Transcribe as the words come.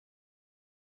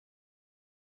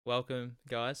Welcome,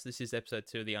 guys. This is episode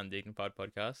 2 of the Undignified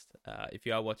podcast. If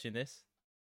you are watching this,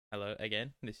 hello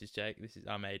again. This is Jake.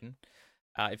 I'm Aiden.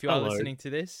 If you are Hello. listening to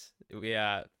this, we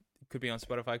could be on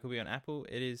Spotify, could be on Apple.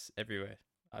 It is everywhere.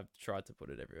 I've tried to put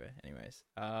it everywhere. Anyways,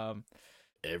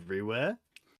 Everywhere?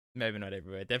 maybe not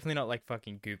everywhere. Definitely not like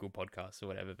fucking Google Podcasts or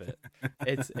whatever. But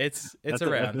it's That's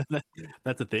around.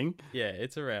 that's a thing? Yeah,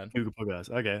 it's around. Google Podcasts.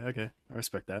 Okay. I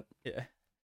respect that. Yeah.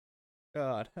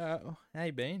 God, how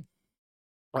you been?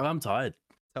 Well, I'm tired.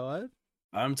 Tired?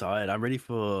 I'm tired. I'm ready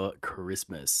for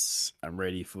Christmas. I'm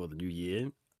ready for the new year.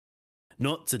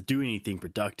 Not to do anything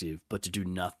productive, but to do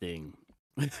nothing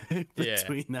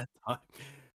between that time.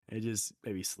 And just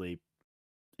maybe sleep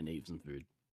and eat some food.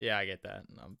 Yeah, I get that.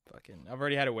 I've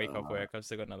already had a week off work. I've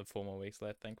still got another 4 more weeks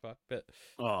left, thank fuck. But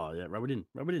Oh, yeah. Rub it in.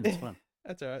 It's fun.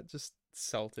 that's alright. Just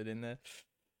salted in there.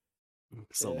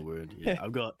 Solid Yeah. word. Yeah.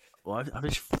 I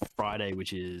finished Friday,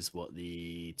 which is what,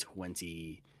 the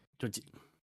 23rd?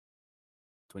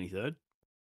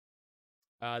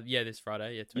 Yeah, this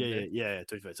Friday. Yeah, Yeah,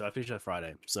 23rd. 23rd. So I finished that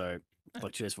Friday. So Nice.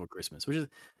 like 2 days before Christmas, which is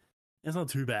it's not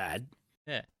too bad.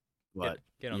 Yeah. But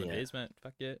Get on the yeah. beers, mate.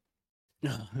 Fuck yeah.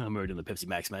 I'm already on the Pepsi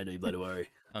Max, mate. Don't you bloody worry.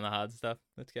 On the hard stuff.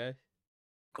 Let's go.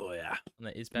 Oh yeah. On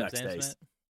the Is Max Pep days.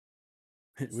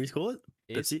 What do you call it?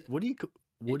 mate. Pepsi. What do you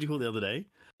call it the other day?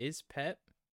 Is Pep?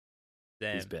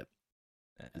 Damn. It's Pep.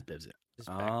 Uh, It's Pepsi. Just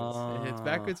backwards. It's Ah.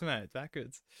 backwards, mate. It's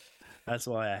backwards. That's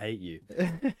why I hate you.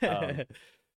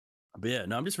 But yeah,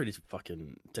 no, I'm just ready to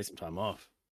fucking take some time off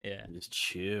Yeah. and just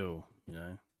chill.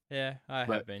 Yeah, I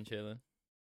But- have been chilling.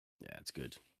 Yeah, it's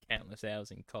good. Countless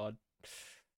hours in COD.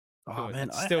 Oh man,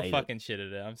 I still hate fucking shit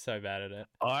at it. I'm so bad at it.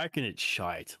 I reckon it's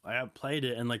shite. I played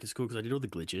it and like it's cool because I did all the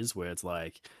glitches where it's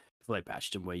like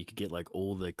patched them where you could get like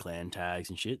all the clan tags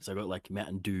and shit. So I got like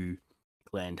Mountain Dew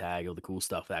clan tag, all the cool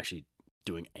stuff for actually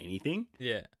doing anything.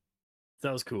 Yeah. So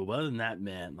that was cool. But other than that,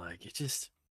 man, like it just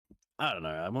I don't know.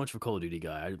 I'm much of a Call of Duty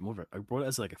guy. I brought it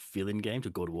as like a fill-in game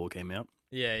till God of War came out.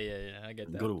 Yeah. I get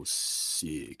And that. God of War was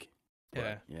sick. But,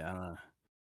 Yeah. yeah, I don't know.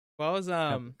 Well,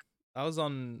 I was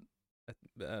on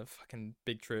a fucking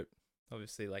big trip.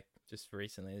 Obviously, like just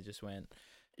recently, I just went,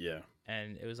 Yeah.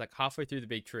 and it was like halfway through the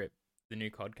big trip, the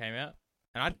new COD came out,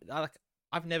 and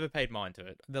I've never paid mind to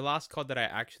it. The last COD that I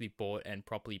actually bought and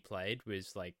properly played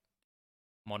was like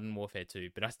Modern Warfare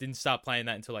 2, but I didn't start playing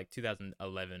that until like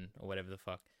 2011 or whatever the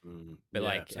fuck. But yeah,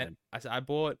 like, same. I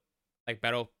bought like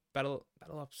Battle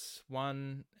Ops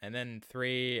 1 and then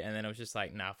 3, and then I was just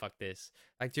like, nah, fuck this.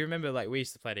 Like, do you remember like we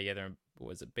used to play together? And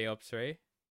was it B Ops 3?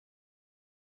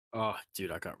 Oh,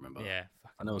 dude, I can't remember. Yeah, I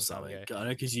fucking know long time something. ago. I know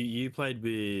because you played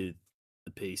with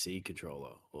the PC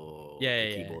controller or Yeah, a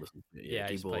yeah, keyboard or something. Yeah,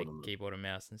 I used to play and keyboard and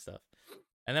mouse and stuff.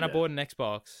 And then I Yeah. bought an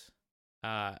Xbox.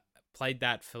 Played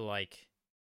that for like,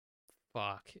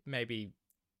 maybe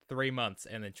 3 months,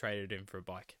 and then traded in for a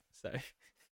bike. So,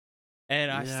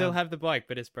 and I still Yeah. have the bike,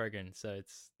 but it's broken, so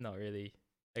it's not really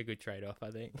a good trade off.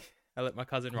 I think I let my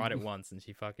cousin ride it once, and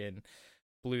she fucking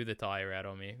blew the tire out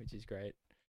on me, which is great.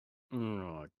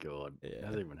 Oh god, Yeah.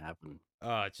 how's that even happen?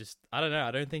 Oh, just I don't know.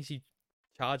 I don't think she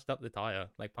charged up the tire,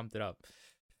 like pumped it up.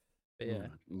 But yeah,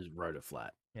 Just rode it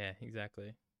flat. yeah,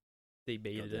 exactly.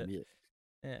 Debeated Goddamn, it.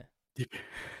 Yeah,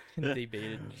 yeah.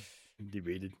 debeated.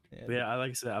 Debated. Yeah, But yeah,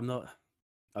 like I said, I'm not.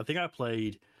 I think I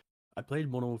played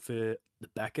Modern Warfare, the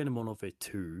back end of Modern Warfare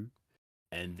 2,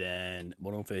 and then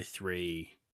Modern Warfare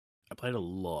 3. I played a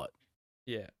lot,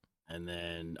 yeah. and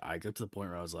then I got to the point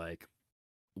where I was like,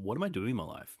 "What am I doing in my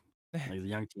life?" Like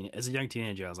as a young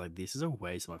teenager, I was like, "This is a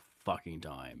waste of my fucking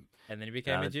time." And then he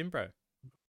became a Uh, gym bro.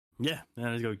 Yeah, and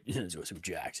I just go some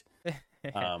jacked.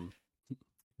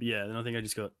 Yeah, then I think I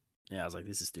just got I was like,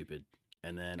 "This is stupid,"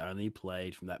 and then I only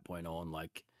played from that point on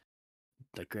like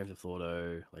Grand Theft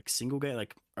Auto, like single game,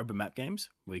 like open map games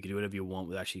where you can do whatever you want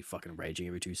with actually fucking raging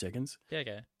every 2 seconds. Yeah,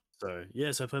 okay. So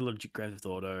yeah, so I played a lot of Grand Theft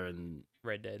Auto and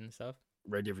Red Dead and stuff.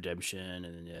 Red Dead Redemption,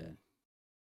 and then Yeah.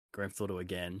 Grand Theft Auto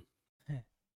again, Yeah.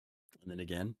 and then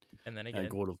again, And then and again.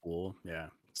 God of War. Yeah,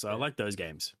 so I Yeah. like those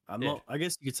games. I'm Yeah. not. I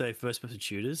guess you could say first person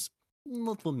shooters,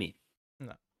 not for me.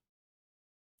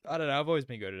 I don't know. I've always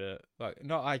been good at it. Like,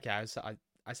 not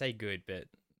I say good, but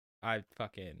I've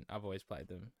always played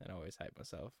them, and I always hate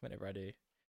myself whenever I do.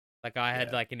 Like, I had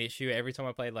Yeah. like an issue every time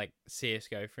I played like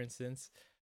CS:GO, for instance.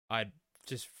 I'd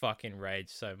just fucking rage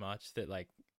so much that like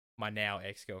my now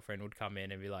ex-girlfriend would come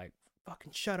in and be like,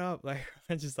 "Fucking shut up!" Like,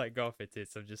 I just like go off her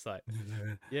tits. I'm just like,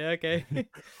 yeah, okay.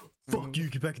 Fuck you!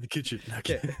 Get back in the kitchen.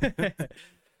 Okay. Yeah.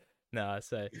 No,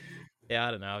 so yeah,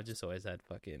 I don't know. I've just always had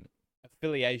fucking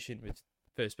affiliation with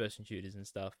first person shooters and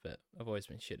stuff, but I've always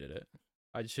been shit at it.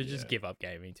 I should just Yeah. give up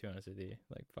gaming, to be honest with you.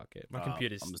 Like, fuck it. My I'm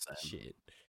computer's the same. shit.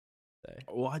 So,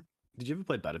 Well, Did you ever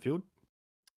play Battlefield?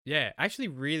 Yeah, I actually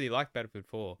really liked Battlefield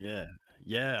 4. Yeah,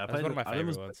 yeah. I That was played. one of my I think it favorite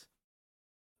was. ones.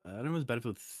 I don't know if it was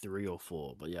Battlefield 3 or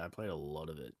 4, but yeah, I played a lot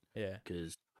of it Yeah.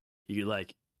 because you could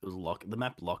like it was lock the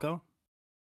map locker.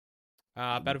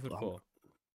 Battlefield 4.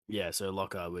 Yeah, so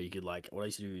locker where you could like what I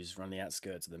used to do is run the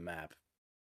outskirts of the map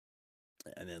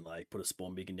and then like put a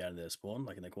spawn beacon down in their spawn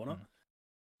like in the corner. Mm.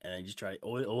 And I just try.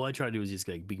 All I try to do is just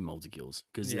like big multi kills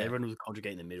because Yeah. everyone was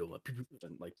congregate in the middle,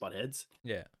 and like butt heads,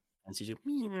 Yeah. and so you just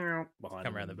behind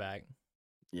Come around them. the back.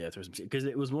 Yeah, throw some because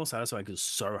it was more satisfying because it's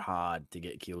so hard to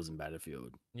get kills in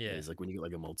Battlefield. Yeah. It's like when you get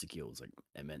like a multi kill, it's like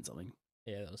it meant something.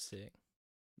 Yeah, that was sick.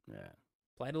 Yeah,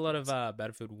 Played a lot of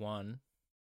Battlefield 1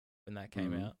 when that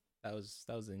came Mhm. out. That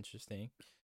was interesting.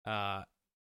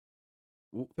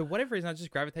 For whatever reason, I just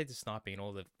gravitate to sniping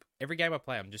and every game I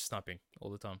play, I'm just sniping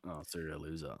all the time. Oh, so you're a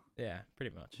loser. Yeah,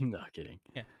 pretty much. No kidding.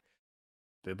 Yeah.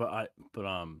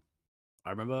 I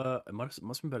remember it must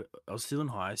have been I was still in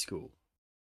high school,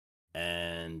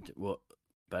 and what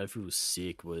Battlefield was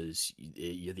sick was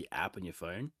you had the app on your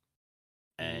phone,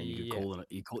 and you could Yeah. call in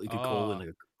you could call in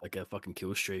Oh, like a fucking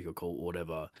kill streak or call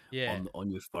whatever yeah,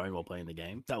 on your phone while playing the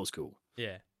game. That was cool.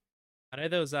 yeah. I know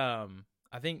there was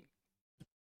I think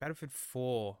Battlefield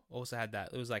 4 also had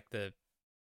that. It was like the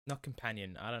not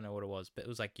companion. I don't know what it was, but it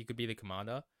was like you could be the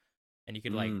commander, and you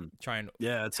could like Mm. try and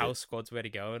Yeah, that's tell it. squads where to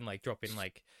go and like drop in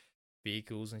like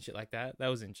vehicles and shit like that. That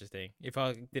was interesting. If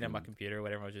I didn't have my Mm. computer or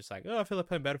whatever, I was just like, oh, I feel like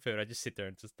playing Battlefield. I just sit there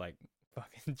and just like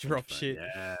fucking On your drop phone, shit.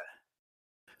 yeah.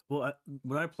 Well,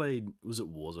 when I played, was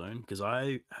it Warzone? Because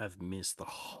I have missed the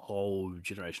whole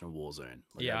generation of Warzone.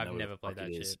 Like, Yeah, I I've know what the never played fuck that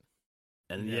it is. shit.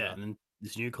 And Never. yeah, and then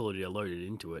this new Call of Duty I loaded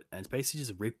into it, and it's basically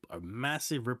just a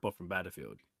massive rip off from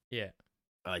Battlefield. Yeah,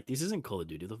 Like this isn't Call of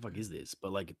Duty. What the fuck is this?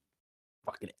 But like,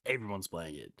 fucking everyone's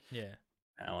playing it. yeah.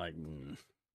 And I'm like,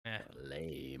 Eh,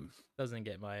 lame. doesn't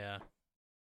get my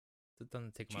it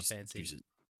doesn't tickle my fancy. Juices.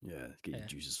 Yeah, get Yeah. your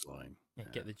juices flowing. Yeah,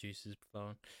 get the juices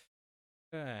flowing.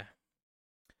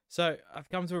 So I've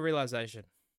come to a realization.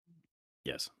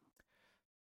 Yes.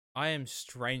 I am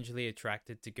strangely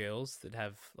attracted to girls that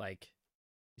have like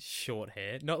short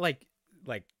hair. Not like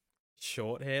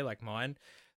short hair like mine.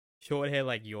 Short hair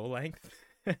like your length.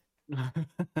 We're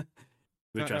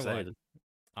Don't trying know to say why. it.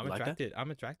 I'm Like that? attracted.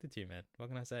 I'm attracted to you, man. What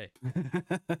can I say?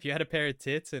 If you had a pair of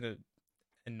tits and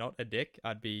not a dick,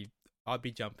 I'd be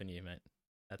jumping you, mate.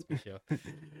 That's for sure.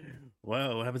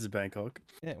 Well, what happens in Bangkok?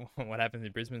 Yeah, what happens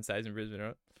in Brisbane stays in Brisbane,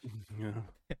 right? Yeah.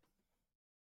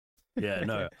 Yeah,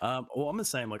 no. Well, I'm the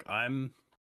same. Like, I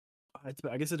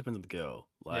guess it depends on the girl.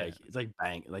 Like, it's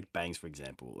like bangs, for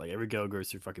example. Like, every girl goes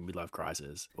through fucking midlife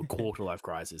crisis or quarter life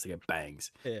crisis. They get bangs,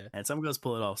 Yeah. and some girls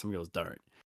pull it off, some girls don't.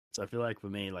 So I feel like for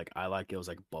me, like, I like girls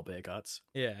like bob haircuts.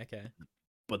 Yeah. Okay.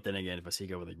 But then again, if I see a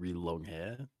girl with like really long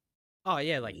hair, Oh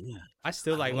yeah, like yeah, I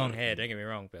still I like don't long know. hair. Don't get me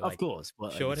wrong, but of like course, but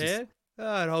like, short it's just-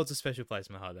 hair, it holds a special place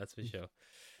in my heart. That's for sure.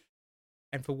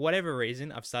 And for whatever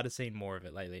reason, I've started seeing more of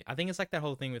it lately. I think it's like that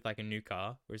whole thing with like a new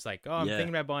car, where it's like, oh, I'm Yeah.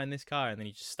 thinking about buying this car, and then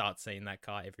you just start seeing that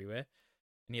car everywhere,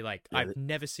 and you're like, Yeah, I've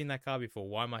never seen that car before.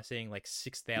 Why am I seeing like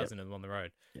 6,000 of them on the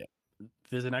road?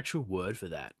 There's an actual word for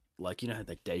that. Like, you know,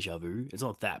 like deja vu. It's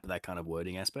not that, but that kind of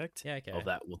wording aspect Yeah. Okay. of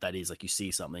that. What that is, like, you see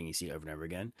something, you see it over and over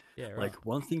again. Yeah. Right. Like,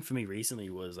 one thing for me recently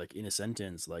was like in a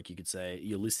sentence, like you could say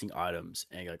you're listing items,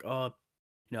 and you're like, oh,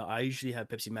 you know, I usually have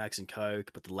Pepsi Max and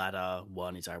Coke, but the latter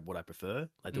one is what I prefer.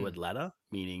 Like the word latter,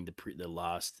 meaning the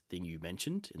last thing you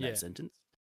mentioned in Yeah. that sentence.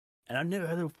 And I've never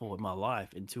heard it before in my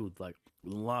life until like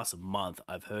the last month.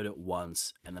 I've heard it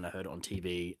once, and then I heard it on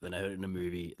TV, then I heard it in a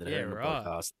movie, then I heard it in a right.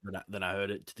 podcast, then I heard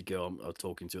it to the girl I was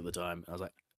talking to at the time. I was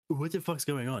like, what the fuck's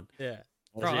going on? Yeah.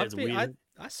 I Bro, was like, "Yeah, it's weird."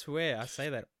 I swear, I say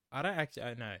that. I don't actually.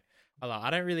 I know. I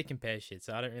don't really compare shit,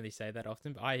 so I don't really say that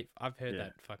often. But I've heard Yeah.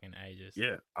 that fucking ages.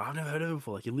 Yeah, I've never heard of it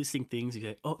before. Like you're listing things, you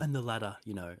go, oh, and the ladder,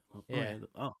 you know. Oh, Yeah.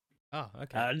 Oh, Oh,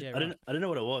 okay. I Yeah. didn't know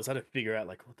what it was. I had to figure out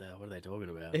like what the hell, what are they talking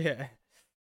about? Yeah.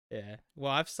 Yeah.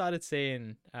 Well, I've started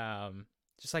seeing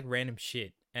just like random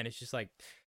shit, and it's just like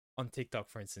on TikTok,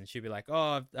 for instance, she'd be like,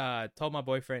 "Oh, I've told my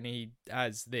boyfriend he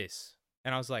has this,"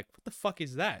 and I was like, "What the fuck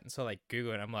is that?" And so like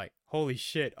Google it, and I'm like, "Holy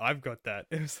shit, I've got that!"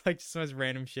 It was like just the most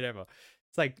random shit ever.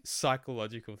 It's like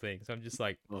psychological things. I'm just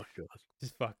like, Oh god,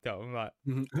 just fucked up. I'm like,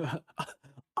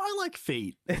 I like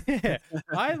feet. yeah,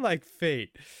 I like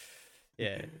feet.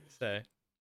 Yeah. So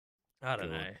I don't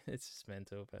God. know. It's just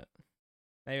mental, but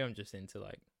maybe I'm just into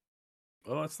like.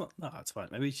 Oh, it's not. No, it's fine.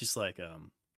 Maybe it's just like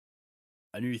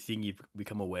a new thing you've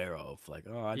become aware of. Like,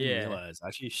 oh, I didn't Yeah. realize.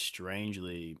 Actually,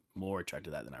 strangely more attracted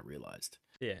to that than I realized.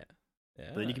 Yeah. Yeah.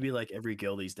 But then you could be like every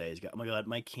girl these days. Go, oh my god,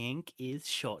 my kink is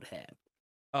short hair.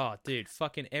 Oh, dude,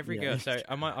 fucking every Yeah. girl. So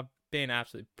I've been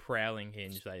absolutely prowling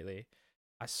Hinge lately.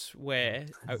 I swear,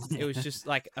 it was just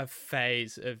like a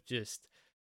phase of just,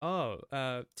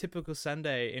 typical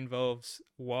Sunday involves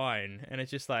wine, and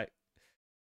it's just like,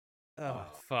 oh Oh.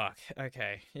 fuck,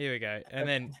 okay, here we go. And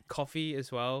then coffee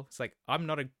as well. It's like I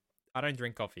don't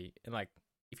drink coffee, and like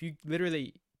if you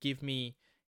literally give me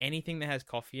anything that has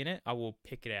coffee in it, I will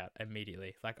pick it out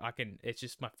immediately. Like I can, it's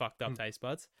just my fucked up taste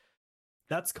buds.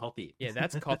 That's coffee. Yeah,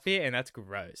 that's coffee, and that's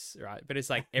gross, right? But it's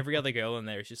like every other girl in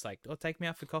there is just like, "Oh, take me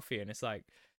out for coffee," and it's like,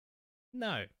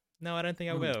 no, no, I don't think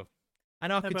I will. I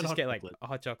know I How could about just hot get like chocolate? a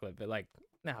hot chocolate, but like,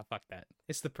 nah, fuck that.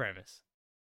 It's the premise.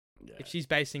 Yeah. If she's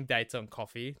basing dates on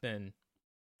coffee, then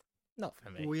not for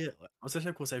me. Well, yeah, I was actually having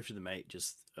a conversation with a mate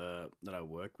just that I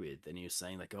work with, and he was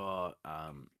saying like, oh,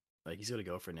 like he's got a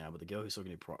girlfriend now, but the girl who's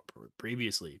talking to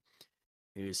previously,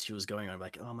 she was going on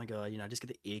like, oh my god, I just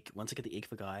get the ick. Once I get the ick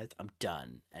for guys, I'm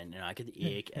done, and I get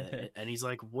the ick, and he's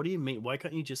like, what do you mean? Why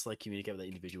can't you just like communicate with the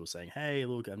individual, saying, hey,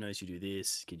 look, I've noticed you do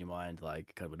this. Can you mind?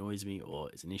 Like, kind of annoys me, or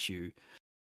it's an issue.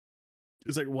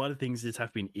 It's like one of the things just have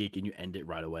to be an ick, and you end it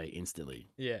right away, instantly.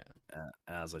 Yeah.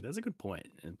 And I was like, that's a good point.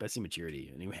 And best maturity.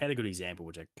 And he had a good example,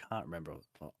 which I can't remember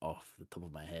off the top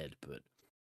of my head, but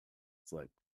it's like,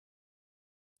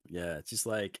 yeah, it's just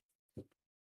like,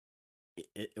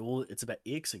 it's about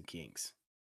icks and kinks.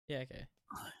 Yeah. Okay.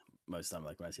 Most of the time,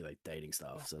 like when I see like dating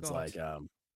stuff. Oh, So it's God. like, oh,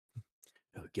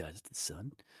 guys, it's the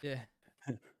sun. Yeah.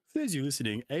 For those of you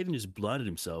listening, Aiden just blinded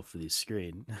himself with his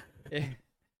screen. Yeah.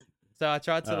 So I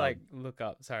tried to like Um, look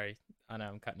up. Sorry, I know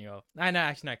I'm cutting you off. No,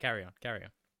 actually, no. Carry on. Carry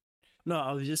on. no,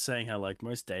 I was just saying how like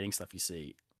most dating stuff you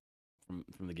see from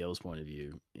the girl's point of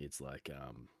view, it's like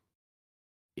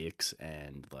icks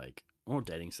and like more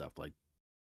dating stuff. Like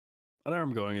I don't know where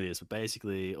I'm going with this, but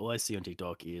basically all I see on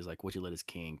TikTok is like what you let is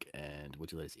kink and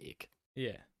what you let is ick.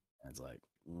 Yeah. And it's like,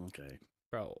 okay.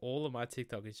 Bro, all of my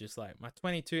TikTok is just like my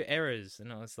 22 errors,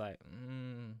 and I was like,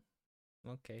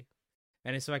 okay.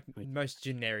 And it's like most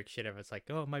generic shit ever. It's like,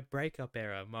 oh, my breakup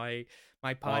error, my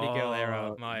party girl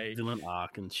error, my villain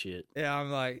arc and shit. yeah.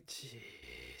 I'm like,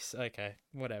 jeez, okay,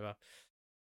 whatever.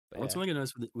 But What's yeah, one I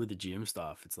notice with the gym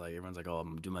stuff? It's like everyone's like, oh,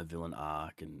 I'm doing my villain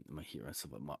arc and my hero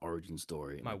stuff, like my origin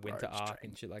story. I'm my like, bro, winter just arc train.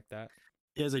 and shit like that.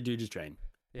 Yes, I do just train.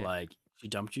 Yeah, Like she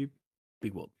dumped you,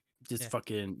 big whoop. Just yeah.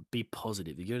 fucking be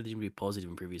positive. You go to the gym to be positive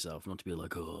and prove yourself, not to be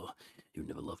like, oh, you'll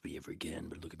never love me ever again.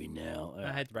 But look at me now.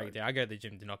 I had to break it down. I go to the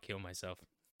gym to not kill myself.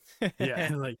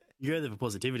 Yeah, like you go there for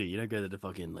positivity. You don't go there to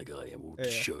fucking like, oh yeah, we'll Yeah.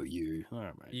 show you. All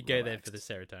right, mate. You go there relax. for the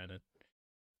serotonin.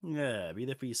 Yeah, be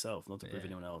there for yourself, not to prove Yeah.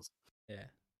 anyone else. Yeah.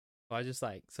 Well, I just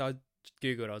like, so I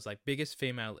Googled, I was like, biggest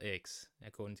female icks,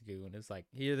 according to Google. And it's like,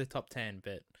 here are the top 10,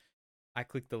 but I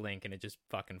clicked the link and it just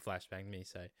fucking flashbanged me.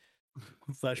 So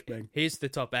Flashbang. here's the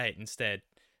top 8 instead.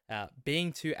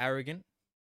 Being too arrogant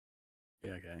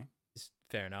Yeah, okay. is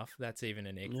fair enough. That's even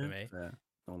an ick Yeah, for me. fair.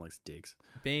 No one likes dicks.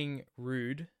 Being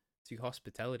rude to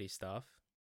hospitality staff.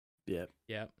 Yeah,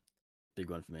 Yep. big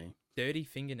one for me. Dirty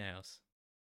fingernails.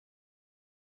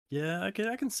 Yeah, okay,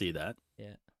 I can see that.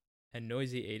 Yeah. A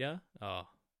noisy eater. Oh,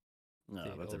 No,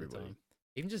 dude, that's all the everybody. time.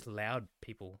 Even just loud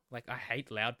people. Like, I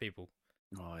hate loud people.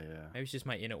 Oh yeah. Maybe it's just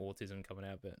my inner autism coming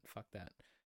out, but fuck that.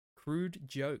 Crude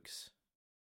jokes.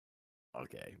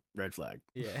 Okay, red flag.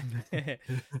 Yeah.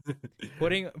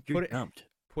 Putting You're dumped.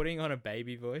 putting on a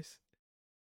baby voice.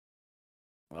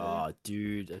 Oh,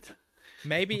 dude.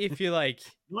 Maybe if you're like,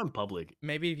 You're in public.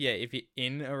 maybe if you're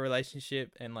in a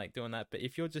relationship and like doing that, but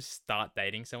if you're just start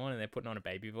dating someone and they're putting on a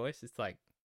baby voice, it's like,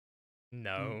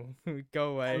 no,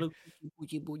 go away.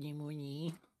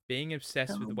 Being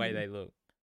obsessed with the way they look.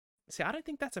 See, I don't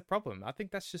think that's a problem. I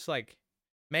think that's just like,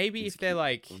 maybe if they're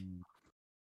like,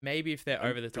 maybe if they're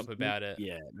over the top about it,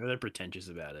 Yeah, they're pretentious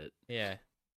about it. yeah,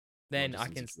 then I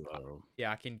can, Viral.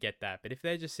 yeah, I can get that. But if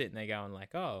they're just sitting there going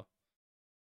like, oh,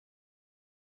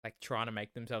 like trying to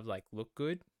make themselves like look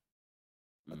good,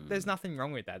 there's nothing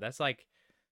wrong with that. That's like,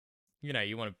 you know,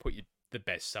 you want to put the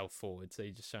best self forward, so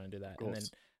you just trying to do that. And then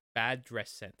bad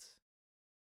dress sense.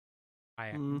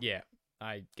 Yeah,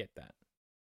 I get that.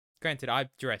 Granted, I've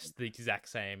dressed the exact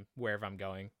same wherever I'm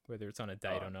going, whether it's on a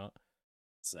date or not.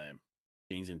 Same.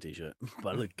 Jeans and t-shirt,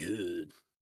 but I look good.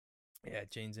 Yeah,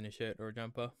 jeans and a shirt or a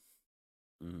jumper.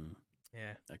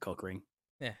 Yeah. A cock ring.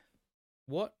 Yeah.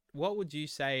 What would you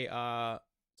say are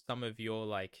some of your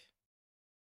like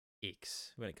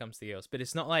icks when it comes to girls? But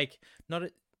it's not like not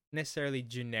necessarily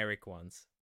generic ones.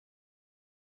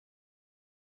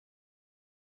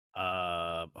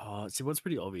 See, what's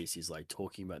pretty obvious is like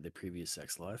talking about their previous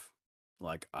sex life.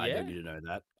 Like, I don't need to know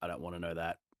that. I don't want to know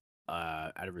that.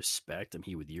 Out of respect, I'm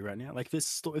here with you right now. Like,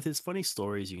 if there's funny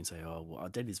stories, you can say, "Oh, well, I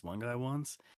dated this one guy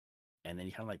once," and then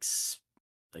you kind of like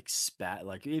spat.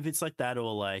 Like, if it's like that,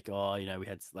 or like, oh, we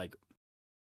had like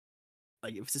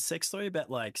like if it's a sex story about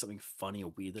like something funny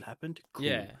or weird that happened, cool.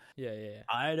 Yeah, yeah,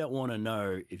 I don't want to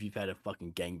know if you've had a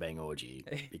fucking gangbang orgy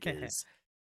yeah. because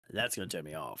that's gonna turn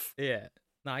me off. Yeah.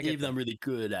 No, I get Even though that. I'm really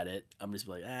good at it, I'm just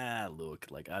like, look,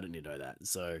 like I don't need to know that.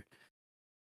 So,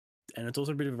 and it's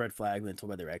also a bit of a red flag when they talk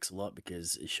about their ex a lot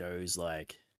because it shows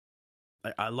like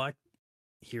I like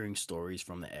hearing stories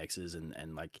from the exes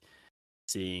and like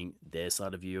seeing their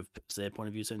side of view of their point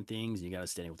of view, certain things, and you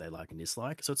understanding what they like and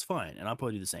dislike. So it's fine, and I'll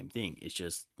probably do the same thing. It's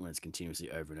just when it's continuously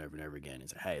over and over and over again.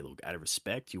 It's like, hey, look, out of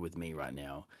respect, you're with me right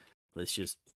now. Let's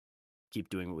just keep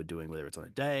doing what we're doing, whether it's on a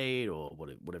date or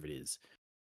whatever it is.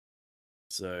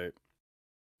 So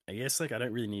I guess like I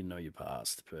don't really need to know your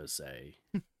past per se.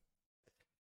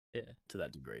 Yeah. To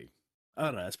that degree. I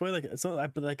don't know. It's probably like it's not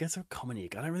like, but like it's a comedy.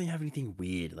 I don't really have anything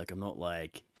weird. Like I'm not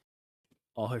like,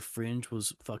 oh, her fringe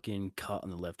was fucking cut on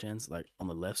the left hand, like on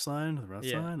the left side, the right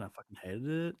Yeah. side. I fucking hated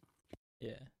it.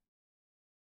 Yeah.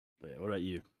 But yeah, what about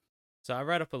you? So I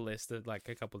wrote up a list of like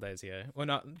a couple days ago. Well,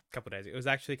 not a couple days ago. It was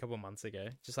actually a couple months ago.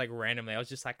 Just like randomly, I was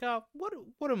just like, oh,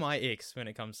 what are my icks when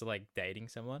it comes to like dating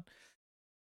someone?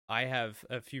 I have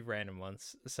a few random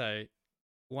ones. So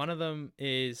one of them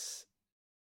is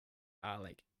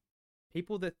like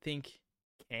people that think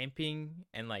camping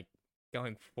and like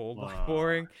going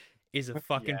 4x4ing is a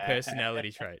fucking Yeah.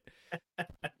 personality trait.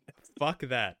 Fuck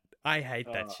that. I hate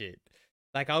that shit.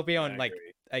 Like I'll be on like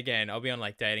agree. again, I'll be on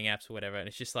like dating apps or whatever, and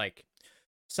it's just like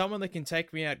someone that can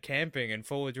take me out camping and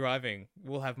forward driving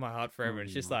will have my heart forever. And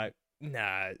it's just like,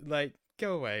 nah, like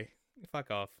go away.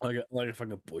 Fuck off. Like a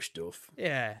fucking bush doof.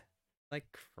 Yeah. Like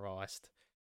Christ.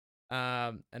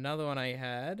 Another one I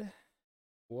had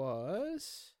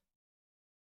was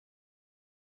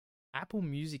Apple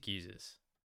Music users.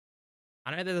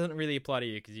 I know that doesn't really apply to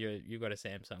you because you got a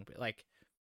Samsung, but like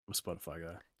I'm a Spotify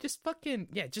guy. just fucking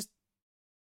yeah, just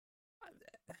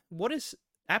what does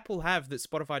Apple have that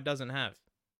Spotify doesn't have?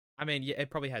 I mean, yeah,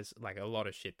 it probably has like a lot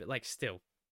of shit, but like still,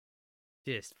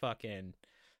 just fucking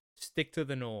stick to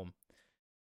the norm.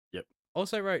 Yep.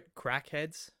 Also wrote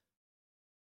crackheads.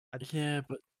 Yeah,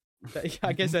 but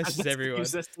I guess that's just everyone.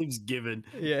 That seems given.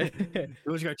 Yeah.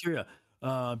 What's your criteria?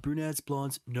 Brunettes,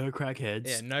 blondes, no crackheads.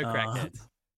 Yeah, no crackheads.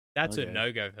 That's okay. a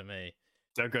no go for me.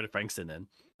 Don't go to Frankston then.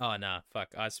 Oh nah,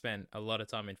 fuck. I spent a lot of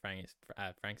time in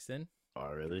Frankston.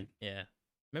 Oh really? Yeah.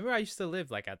 Remember I used to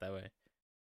live like out that way.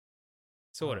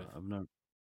 Sort of. I've no.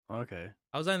 Okay.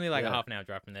 I was only like a half an hour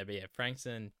drive from there, but yeah,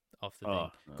 Frankston off the thing.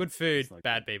 No, Good food, not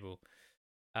bad good. people.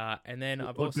 And then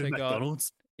I've Or also good got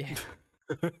McDonald's. yeah.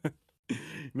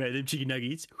 Mate, them chicken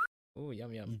nuggets. Oh,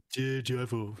 yum yum.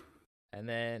 Joyful. And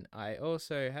then I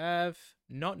also have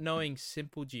not knowing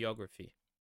simple geography.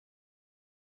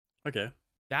 Okay.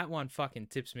 That one fucking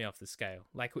tips me off the scale.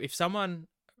 Like if someone,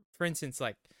 for instance,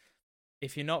 like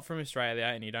if you're not from Australia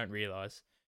and you don't realize,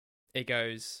 it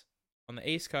goes on the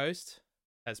East Coast,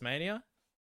 Tasmania,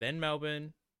 then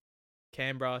Melbourne,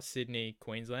 Canberra, Sydney,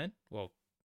 Queensland. Well,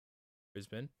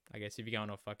 Brisbane, I guess if you're going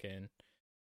off fucking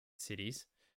cities.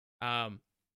 I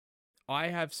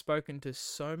have spoken to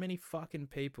so many fucking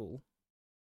people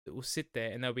that will sit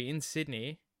there and they'll be in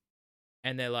Sydney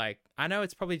and they're like, I know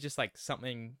it's probably just like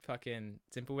something fucking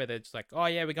simple where they're just like, oh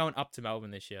yeah, we're going up to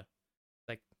Melbourne this year.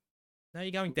 Like, no,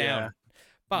 you're going down. Yeah.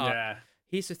 But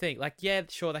here's the thing, like, yeah,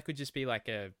 sure, that could just be like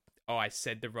oh, I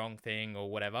said the wrong thing or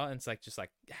whatever. And it's like just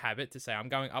like habit to say I'm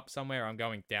going up somewhere or I'm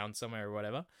going down somewhere or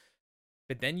whatever.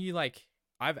 But then you like,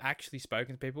 I've actually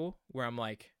spoken to people where I'm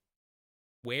like,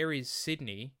 where is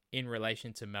Sydney in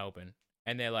relation to Melbourne?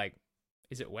 And they're like,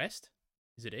 is it west?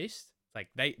 Is it east? Like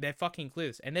they're fucking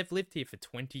clueless. And they've lived here for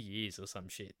 20 years or some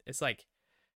shit. It's like,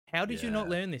 how did you not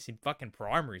learn this in fucking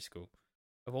primary school?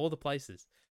 Of all the places.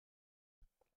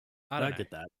 I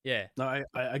get that. Yeah. No,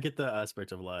 I get the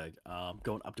aspect of like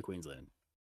going up to Queensland.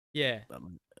 Yeah.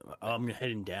 I'm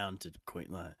heading down to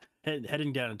Queensland.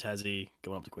 Heading down to Tassie,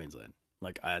 going up to Queensland.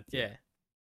 Like I get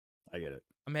it.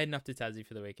 I'm heading up to Tassie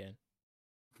for the weekend.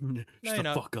 Shut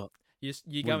the fuck up.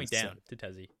 You're going down to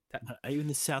Tassie. Are you in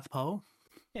the South Pole?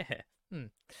 Yeah.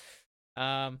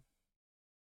 Fuck.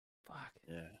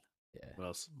 Yeah. Yeah. What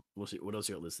else? What else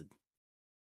you got listed?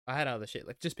 I had other shit,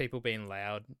 like just people being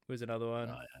loud was another one.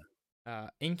 Oh yeah.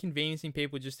 Inconveniencing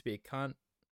people just to be a cunt.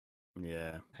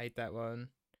 Yeah. Hate that one.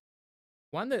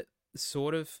 One that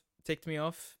sort of ticked me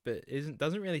off, but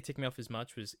doesn't really tick me off as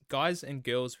much was guys and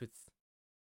girls with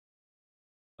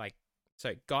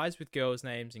guys with girls'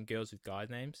 names and girls with guys'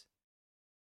 names.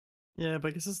 Yeah, but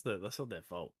I guess that's not their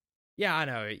fault. Yeah, I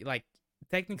know. Like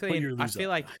technically, I feel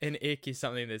like an ick is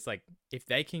something that's like if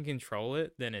they can control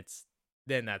it, then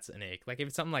that's an ick. Like if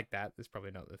it's something like that, that's probably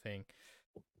not the thing.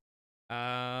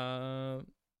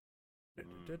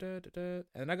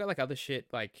 And I got like other shit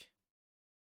like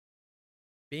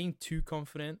being too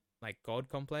confident, like God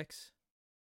complex.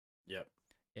 Yep.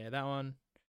 Yeah, that one.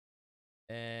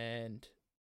 And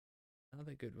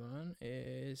another good one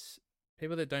is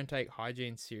people that don't take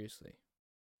hygiene seriously.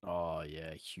 Oh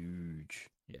yeah, huge.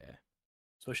 Yeah.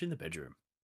 Especially in the bedroom.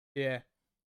 Yeah.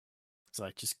 It's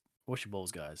like just wash your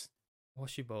balls, guys.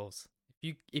 Wash your balls.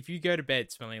 If you go to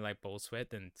bed smelling like ball sweat,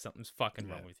 then something's fucking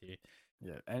Yeah. wrong with you.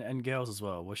 Yeah, and girls as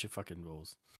well. Wash your fucking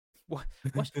balls.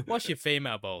 Wash your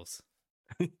female balls.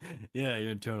 Yeah,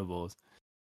 your internal balls.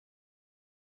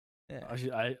 Yeah.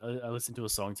 Actually, I listened to a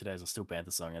song today. It's a Steel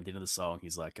Panther song. At the end of the song,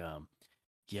 he's like,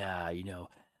 yeah,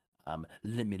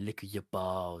 let me lick your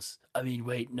balls. I mean,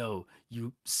 wait, no,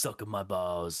 you suck on my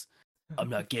balls. I'm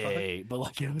not gay, but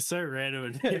like it was so random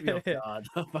and hit me off guard.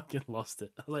 I fucking lost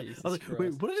it. Jesus I was like, wait,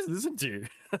 Christ. what did I just listen to?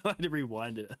 I had to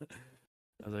rewind it.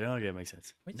 I was like, oh, okay, it makes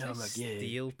sense. When you No, I'm say not gay.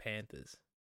 Steel Panthers,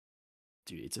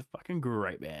 Dude, it's a fucking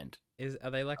great band.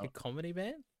 are they like a comedy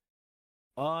band?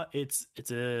 It's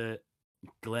a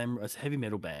it's a heavy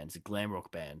metal band. It's a glam rock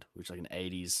band, which is like an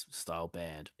 80s style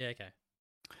band. Yeah, okay.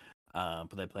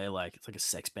 But they play like it's like a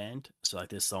sex band. So like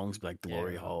there's songs like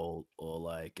Glory right. Hole or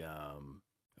like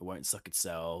It Won't Suck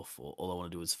Itself or All I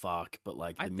Want to Do Is Fuck. But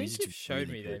like I the think music's you've showed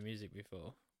really me their good. music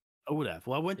before. I would have.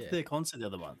 Well, I went Yeah. to their concert the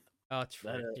other month. Oh,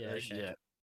 true. Yeah, okay. Yeah.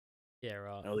 Yeah,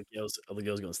 right. And all the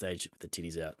girls got on stage with the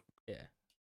titties out. Yeah.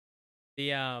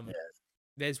 The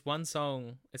there's one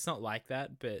song, it's not like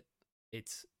that, but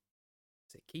it's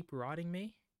does it Keep Riding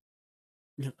Me?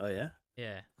 Oh yeah.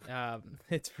 Yeah.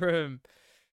 It's from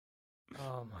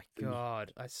oh my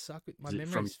god. I suck with my Is it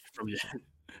memories. from your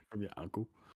from your uncle.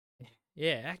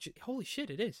 Yeah, actually holy shit,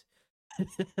 it is.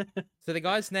 So the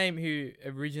guy's name who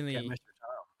originally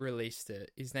released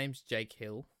it, his name's Jake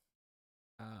Hill.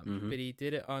 But he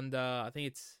did it under I think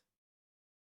it's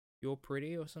You're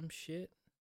Pretty or some shit.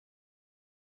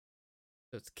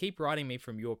 So it's Keep Writing Me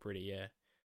from You're Pretty, yeah.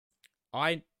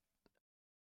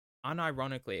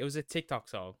 Unironically, it was a TikTok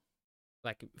song,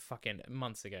 like fucking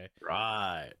months ago.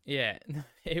 Right. Yeah,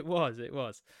 it was.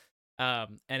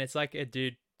 And it's like a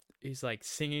dude who's like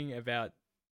singing about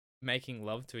making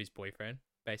love to his boyfriend,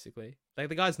 basically. Like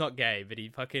the guy's not gay, but he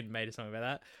fucking made a song about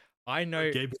that. I know.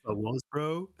 Gay I was,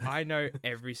 bro. I know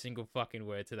every single fucking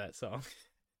word to that song.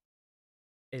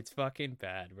 It's fucking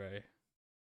bad, bro.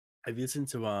 Have you listened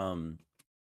to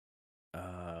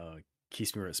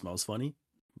Kiss Me Where It Smells Funny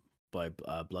by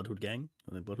Bloodhood Gang?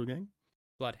 Are they Bloodhood Gang?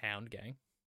 Bloodhound Gang.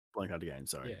 Bloodhound Gang,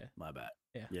 sorry. Yeah. My bad.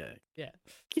 Yeah. Yeah.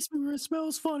 Kiss Me Where It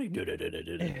Smells Funny.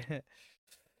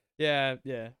 Yeah.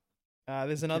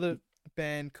 There's another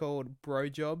band called Bro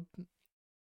Job.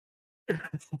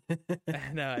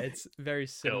 And it's very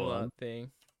similar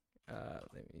thing.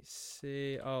 Let me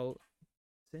see. I'll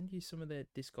send you some of their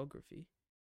discography.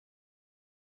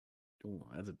 Ooh,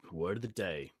 that's a word of the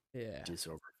day. Yeah.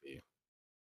 Discography.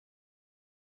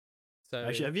 So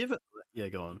actually, have you ever? Yeah,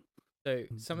 go on. So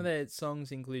some of their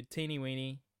songs include Teeny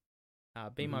Weeny,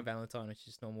 Be My Valentine, which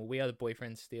is normal. We Are the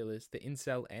Boyfriend Stealers, The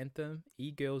Incel Anthem,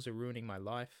 E-Girls Are Ruining My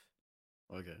Life.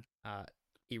 Okay.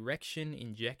 Erection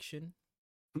Injection.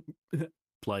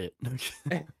 Play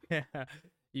it.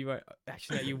 You won't.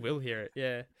 Actually, no, you will hear it.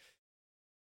 Yeah.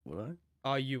 Will I?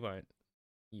 Oh, you won't.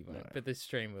 You won't. No. But the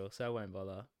stream will, so I won't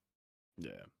bother.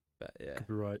 Yeah. But yeah.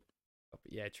 Right.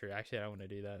 Yeah, true. Actually, I don't want to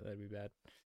do that. That'd be bad.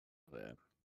 Yeah.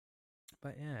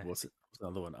 But yeah. What's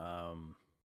another one?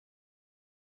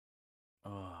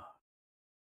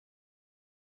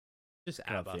 Just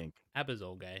I ABBA. think. ABBA's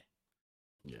all gay.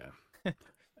 Yeah.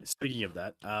 Speaking of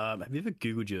that, have you ever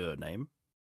Googled your name?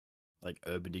 Like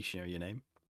Urban Dictionary, your name?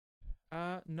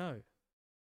 No.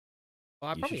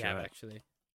 Well, I You probably should have try it. actually.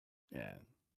 Yeah.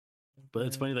 But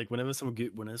it's funny, like whenever someone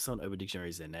Urban Dictionary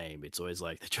is their name, it's always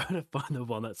like they're trying to find the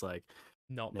one that's like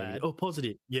Not negative. bad. Oh,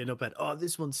 positive. Yeah, not bad. Oh,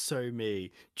 this one's so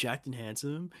me. Jacked and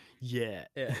handsome. Yeah.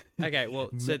 Yeah. Okay,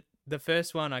 well, so the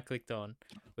first one I clicked on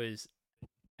was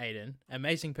Aiden.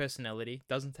 Amazing personality,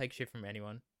 doesn't take shit from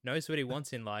anyone, knows what he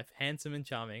wants in life, handsome and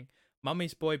charming,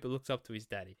 mummy's boy but looks up to his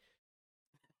daddy.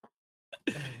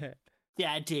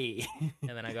 Daddy.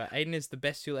 And then I got Aiden is the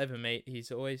best you'll ever meet. He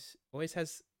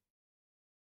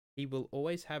will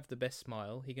always have the best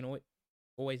smile. He can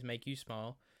always make you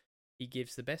smile. He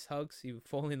gives the best hugs. You'll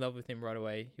fall in love with him right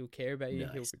away. He'll care about you.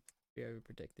 Nice. He'll be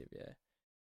overprotective. Yeah.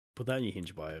 Put that in your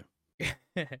Hinge bio.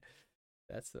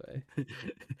 That's the way.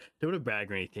 Don't want to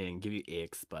brag or anything, give you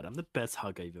X, but I'm the best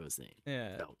hugger you've ever seen.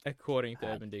 Yeah. Felt. According to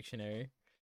Urban Dictionary.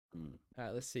 Mm.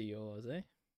 Let's see yours, eh?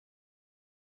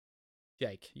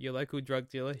 Jake, your local drug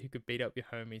dealer who could beat up your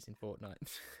homies in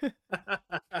Fortnite.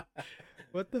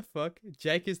 What the fuck?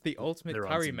 Jake is the ultimate They're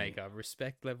curry onto me. maker.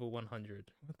 Respect level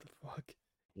 100. What the fuck?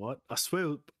 What? I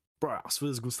swear, bro. I swear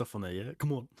there's good stuff on there. Yeah,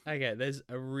 come on. Okay, there's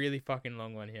a really fucking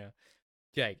long one here.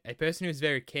 Jake, a person who is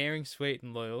very caring, sweet,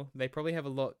 and loyal. They probably have a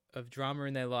lot of drama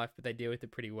in their life, but they deal with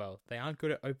it pretty well. They aren't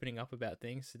good at opening up about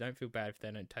things, so don't feel bad if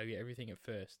they don't tell you everything at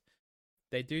first.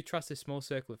 They do trust a small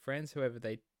circle of friends, however,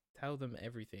 they tell them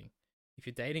everything. If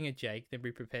you're dating a Jake, then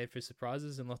be prepared for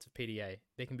surprises and lots of PDA.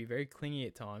 They can be very clingy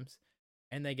at times,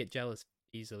 and they get jealous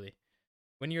easily.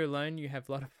 When you're alone, you have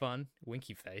a lot of fun.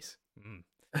 Winky face.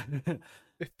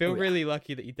 Feel Oh, yeah. really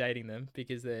lucky that you're dating them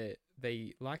because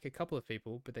they like a couple of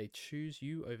people, but they choose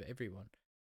you over everyone.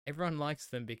 Everyone likes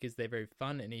them because they're very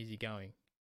fun and easygoing.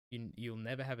 You'll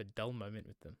never have a dull moment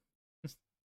with them.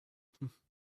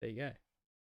 There you go.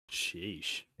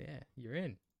 Sheesh. Yeah, you're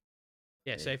in.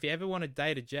 Yeah, so Yeah. if you ever want to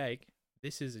date a Jake,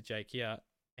 this is a Jake here,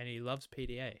 and he loves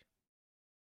PDA.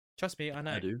 Trust me, I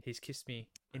know. I do. He's kissed me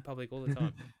in public all the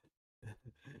time.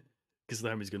 Kiss the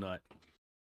homies goodnight.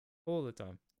 All the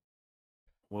time.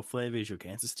 What flavor is your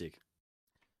cancer stick?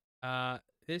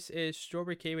 This is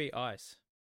strawberry kiwi ice.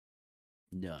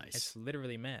 Nice. It's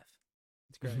literally meth.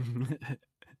 It's great.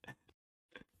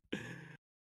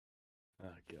 Oh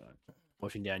god.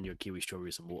 Washing down your kiwi strawberry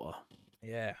with some water.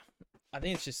 Yeah. I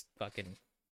think it's just fucking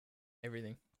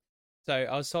everything. So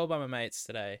I was told by my mates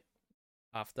today,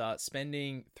 after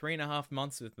spending 3.5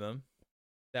 months with them,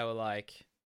 they were like,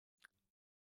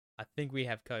 I think we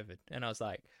have COVID. And I was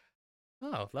like,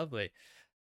 oh, lovely.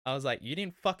 I was like, you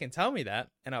didn't fucking tell me that.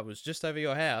 And I was just over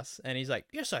your house. And he's like,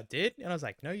 yes, I did. And I was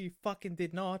like, no, you fucking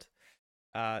did not.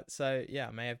 So yeah,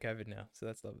 I may have COVID now. So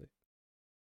that's lovely.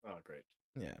 Oh great.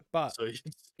 Yeah. But So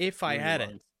if I really had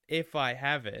lying. it, if I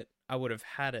have it, I would have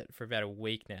had it for about a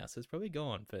week now. So it's probably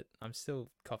gone, but I'm still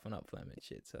coughing up phlegm and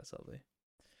shit. So that's lovely.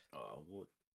 Oh well,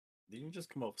 didn't you just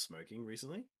come off smoking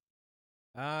recently?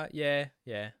 Yeah.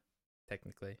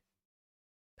 Technically.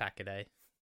 Pack a day.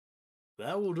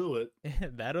 That will do it.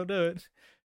 That'll do it.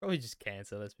 Probably just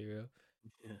cancer, let's be real.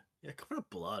 Yeah. Yeah, covered up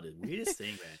blood is weirdest thing,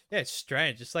 man. Yeah, it's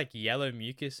strange. It's like yellow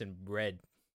mucus and red.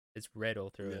 It's red all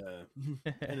through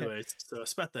Yeah. Anyways, so I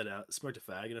spat that out, smoked a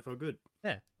fag, and I felt good.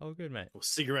 Yeah, all good, mate. Or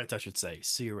cigarette, I should say.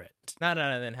 Cigarette. No,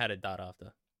 then had a dart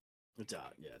after.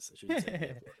 Dark, yes. I shouldn't say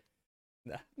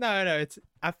that word. No, it's...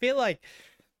 I feel like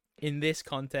in this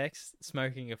context,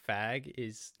 smoking a fag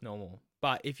is normal.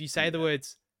 But if you say the Yeah.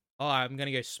 words, oh, I'm going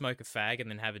to go smoke a fag and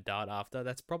then have a dart after,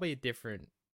 that's probably a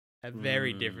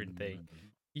very different thing.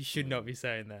 You should not be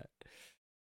saying that.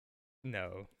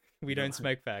 No, we don't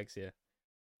smoke fags here.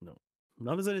 No.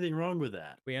 Not there's anything wrong with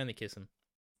that. We only kiss them.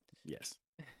 Yes.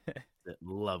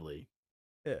 Lovely.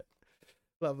 Yeah.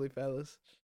 Lovely fellas.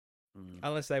 Mm.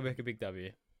 Unless they work a big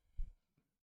W.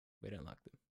 We don't like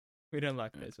them. We don't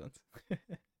like those ones.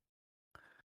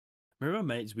 Remember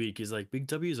my mate's weird because like Big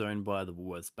W is owned by the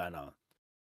Woolworths banner.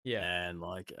 Yeah. And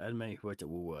like I had a mate who worked at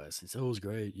Woolworths and said, oh, it was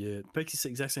great. Yeah. Basically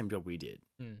the exact same job we did.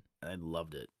 Mm. And I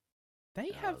loved it.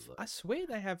 They I have, was like- I swear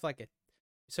they have like a,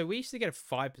 so we used to get a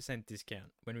 5%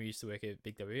 discount when we used to work at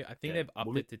Big W. I think Yeah, they've upped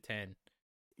well, it to 10.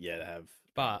 Yeah, they have.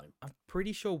 But apparently. I'm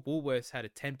pretty sure Woolworths had a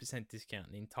 10%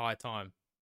 discount the entire time.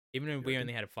 Even if You we reckon?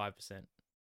 only had a 5%.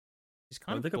 It's I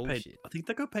kind think of they got bullshit. paid. I think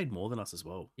they got paid more than us as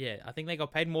well. Yeah, I think they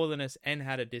got paid more than us and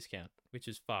had a discount, which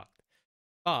is fucked.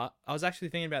 But I was actually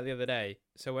thinking about it the other day.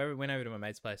 So we went over to my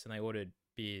mate's place and they ordered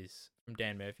beers from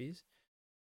Dan Murphy's.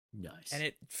 Nice. And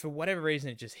it, for whatever reason,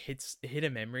 it just hit a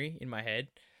memory in my head.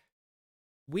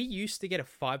 We used to get a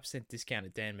 5% discount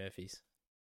at Dan Murphy's.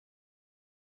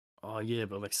 Oh yeah,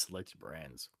 but like select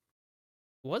brands.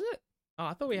 Was it? Oh,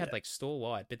 I thought we had Yeah. like store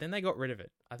wide, but then they got rid of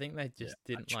it. I think they just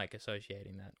didn't tr- like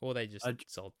associating that, or they just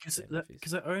sold Because Dan Murphy's.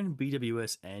 they own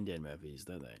BWS and Dan Murphy's,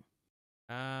 don't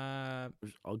they?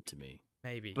 Which is odd to me.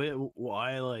 Maybe. But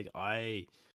I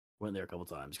went there a couple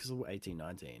times because I was 18,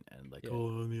 19, and like, Yeah.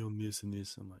 oh, only on this and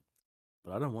this. I'm like,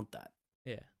 but I don't want that.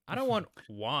 Yeah, I don't want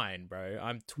wine, bro.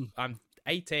 I'm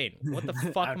 18. What the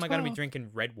fuck I'm am I going to be 12. drinking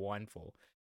red wine for?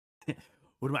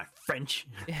 What am I, French?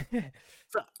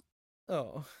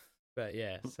 Oh, but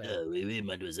yeah. So Oui, oui,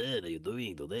 mademoiselle, how you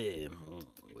doing today?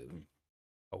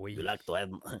 oh, we You like to have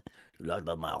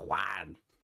my wine?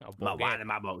 oh, My wine baguette. in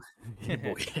my boat.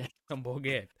 Un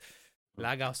baguette.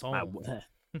 La garçon.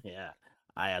 Yeah,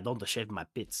 I don't shave my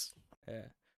pits. Yeah.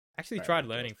 Actually Sorry, tried I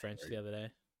learning lost French that the other day.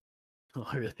 Oh,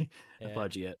 really? Yeah. How far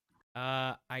did you get?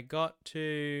 I got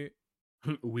to.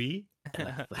 Oui?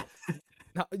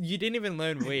 No, you didn't even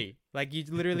learn we. Like you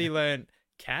literally learn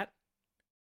cat,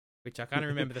 which I can't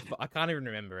remember I can't even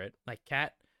remember it. Like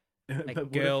cat, like But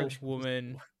what girl, French-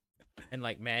 woman, and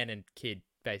like man and kid,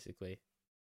 basically.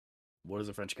 What does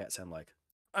a French cat sound like?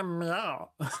 Meow.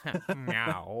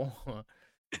 Meow.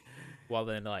 While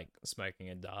they're like smoking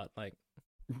a dart, like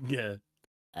Yeah.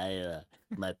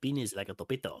 My penis like a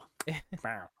topito.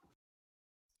 Meow.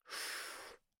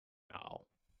 ow.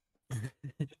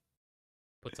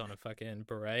 Puts on a fucking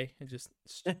beret and just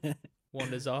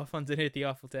wanders off underneath the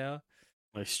Eiffel Tower.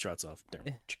 Like struts off.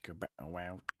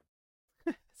 Wow.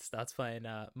 Starts playing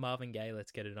Marvin Gaye,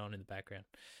 Let's Get It On in the background.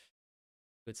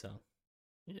 Good song.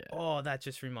 Yeah. Oh, that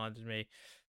just reminded me.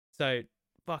 So,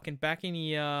 fucking back in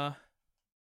year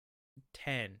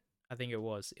 10, I think it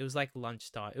was like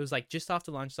lunchtime. It was like just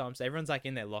after lunchtime. So everyone's like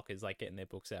in their lockers, like getting their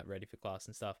books out, ready for class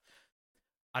and stuff.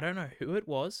 I don't know who it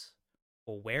was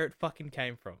or where it fucking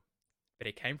came from, but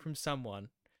it came from someone.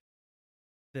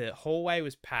 The hallway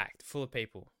was packed full of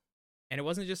people. And it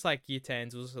wasn't just like year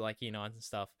 10s, it was also like year 9s and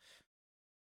stuff.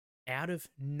 Out of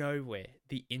nowhere,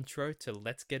 the intro to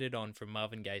Let's Get It On from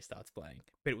Marvin Gaye starts playing.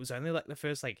 But it was only like the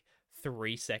first like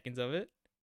 3 seconds of it.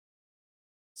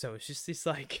 So it's just this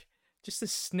like, just a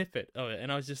snippet of it.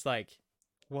 And I was just like,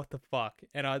 what the fuck?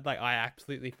 And I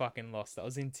absolutely fucking lost. I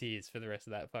was in tears for the rest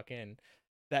of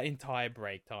that entire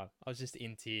break time. I was just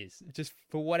in tears. Just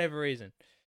for whatever reason.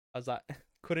 I was like,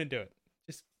 couldn't do it.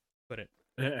 Just couldn't.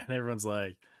 And everyone's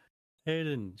like,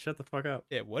 Hayden, shut the fuck up.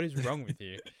 Yeah, what is wrong with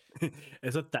you?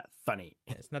 It's not that funny.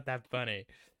 Yeah, it's not that funny.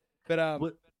 But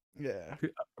What? yeah. I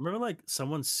remember like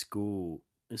someone's school,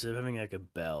 instead of having like a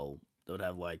bell, they would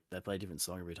have like they play a different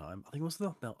song every time. I think it was the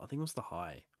bell. I think it was the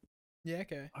high. Yeah,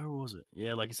 okay. Or was it?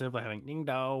 Yeah, like instead of like having ding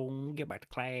dong, get back to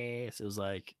class, it was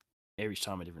like every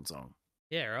time a different song.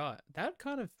 Yeah, right. That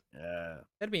kind of Yeah.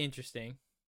 that'd be interesting.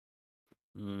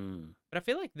 Mm. But I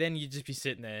feel like then you'd just be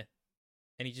sitting there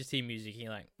and you just hear music and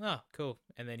you're like, oh, cool.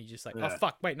 And then you just like, oh Yeah.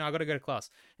 fuck, wait, no, I gotta go to class.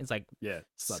 And it's like Yeah.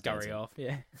 Start scurry dancing. off.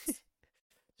 Yeah.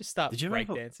 Just start Did you ever have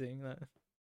breakdancing.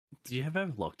 Did you ever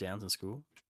have lockdowns in school?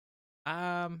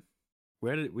 Um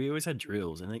We always had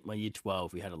drills. I think my year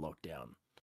 12 we had a lockdown.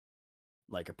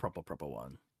 Like a proper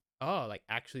one. oh, like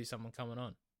actually someone coming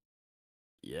on.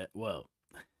 Yeah, well,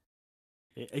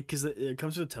 because it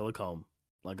comes to the telecom,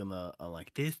 like on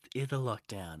like this is a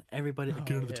lockdown. Everybody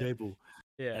get Oh, on the yeah. table.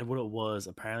 Yeah. And what it was,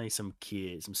 apparently some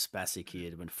spastic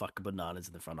kid went fucking bananas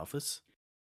in the front office,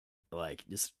 like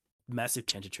just massive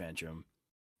tantrum,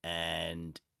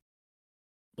 and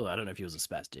well, I don't know if he was a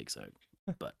spastic, so,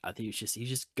 but I think he's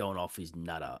just going off his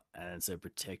nutter, and so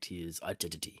protect his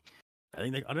identity. I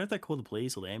think I don't know if they called the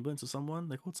police or the ambulance or someone.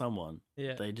 They called someone.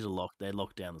 Yeah. They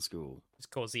locked down the school.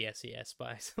 Just calls the SES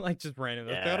by like just random.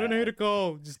 Like, Yeah. I don't know who to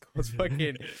call. Just calls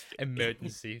fucking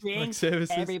emergency like,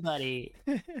 services. Everybody,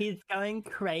 he's going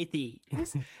crazy.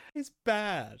 It's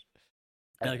bad.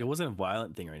 And like it wasn't a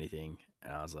violent thing or anything.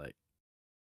 And I was like,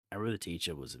 I remember the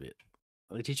teacher was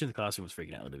the teacher in the classroom was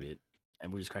freaking out a little bit,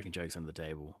 and we were just cracking jokes under the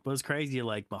table. But it was crazy.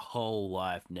 Like my whole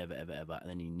life, never ever ever. And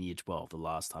then in year 12, the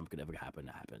last time it could ever happen,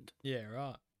 it happened. Yeah,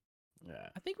 right. Yeah,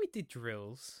 I think we did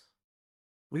drills.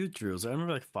 we did drills. I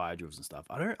remember like fire drills and stuff.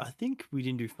 I think we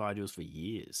didn't do fire drills for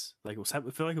years. Like I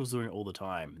feel like I was doing it all the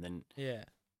time. And then Yeah.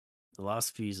 the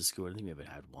last few years of school, I don't think we ever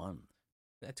had one.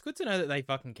 It's good to know that they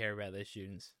fucking care about their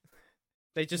students.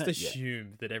 They just Yeah.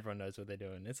 assume that everyone knows what they're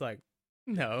doing. It's like,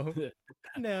 no,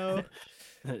 no.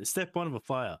 Step 1 of a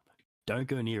fire: don't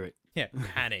go near it. Yeah,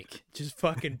 panic. Just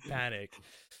fucking panic.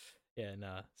 Yeah,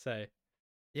 nah. So,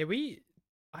 yeah,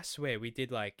 I swear we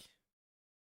did like,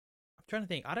 I'm trying to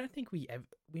think. I don't think we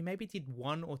maybe did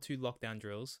 1 or 2 lockdown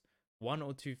drills, 1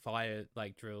 or 2 fire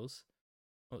like drills,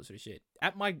 all that sort of shit.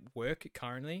 At my work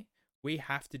currently, we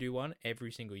have to do one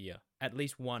every single year. At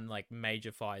least one like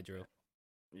major fire drill.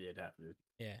 Yeah, that.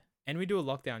 Yeah. And we do a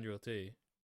lockdown drill too.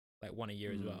 Like 1 a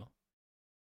year as well.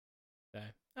 So,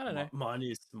 I don't know. Mine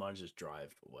is just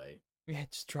drive away. Yeah,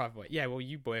 just drive away. Yeah, well,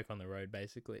 you work on the road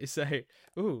basically. So,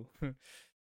 ooh.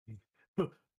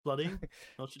 Flooding?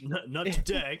 Not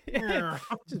today.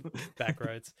 Just back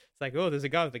roads. It's like, oh, there's a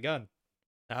guy with a gun.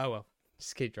 Oh, well,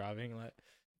 just keep driving. Like,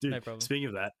 Dude, no problem. speaking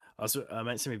of that, I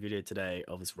made some video today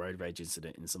of this road rage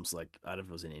incident in some like, I don't know if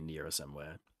it was in India or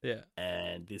somewhere. Yeah.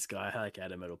 And this guy like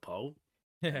had a metal pole.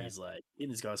 Yeah. And he's like in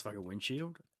this guy's fucking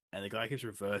windshield. And the guy keeps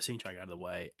reversing, trying to get out of the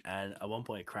way. And at one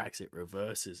point, it cracks it,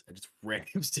 reverses, and just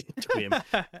rams into him,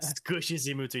 squishes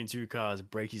him between 2 cars,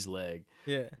 breaks his leg,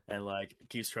 Yeah. and like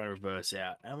keeps trying to reverse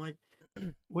out. And I'm like,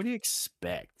 what do you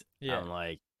expect? Yeah. I'm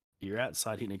like, you're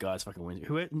outside hitting a guy's fucking windshield.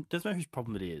 Who doesn't know whose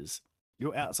problem it is.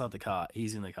 You're outside the car.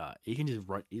 He's in the car. He can just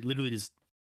run. He literally just.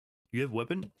 You have a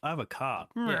weapon? I have a car.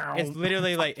 Yeah. It's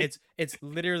literally like it's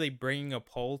literally bringing a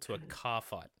pole to a car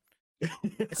fight.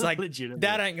 It's like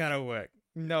that ain't gonna work.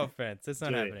 No offense, it's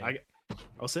not happening.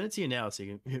 I'll send it to you now so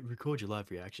you can record your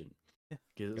live reaction.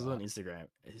 Because it was God. on Instagram.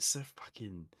 It's so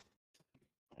fucking.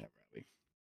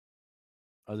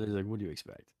 I was like, what do you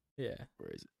expect? Yeah.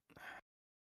 Where is it?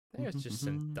 There's just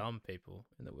some dumb people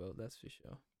in the world, that's for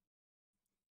sure.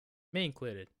 Me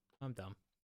included. I'm dumb.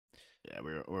 Yeah,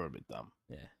 we're a bit dumb.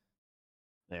 Yeah.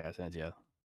 Yeah, sounds yeah.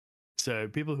 So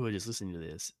people who are just listening to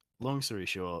this, long story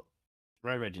short,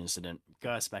 road rage incident,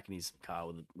 guy smacking his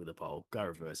car with a pole, guy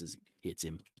reverses, hits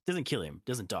him, doesn't kill him,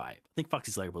 doesn't die. I think fucks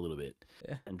his leg up a little bit,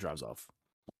 Yeah. and drives off.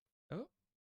 Oh.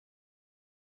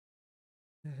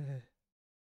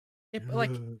 Yeah, but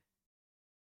like,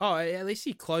 oh, at least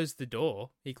he closed the door.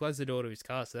 He closed the door to his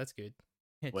car, so that's good.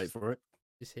 Yeah, Wait for it.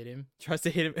 Just hit him. Tries to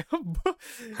hit him.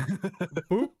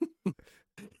 Boop.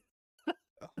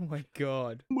 Oh my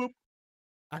god. Boop.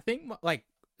 I think like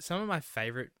some of my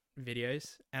favorite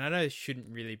videos, and I know this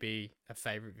shouldn't really be a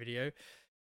favorite video,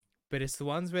 but it's the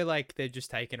ones where like they're just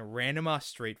taking a random ass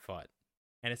street fight,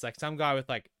 and it's like some guy with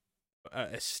like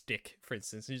a stick, for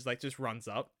instance, and just runs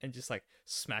up and just like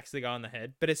smacks the guy on the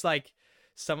head. But it's like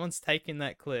someone's taken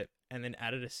that clip and then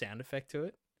added a sound effect to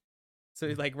it, so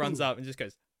he like runs up and just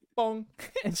goes bong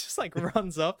and just like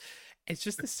runs up. It's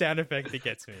just the sound effect that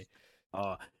gets me.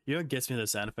 Oh, you know what gets me the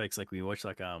sound effects? Like when you watch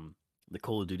like the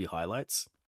Call of Duty highlights,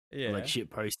 Yeah, like shit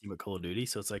posting with Call of Duty.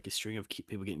 So it's like a string of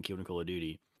people getting killed in Call of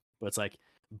Duty, but it's like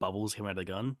bubbles coming out of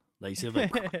the gun. Like you see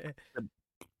like,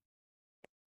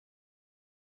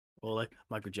 or like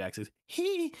Michael Jackson,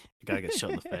 the guy gets shot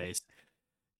in the face.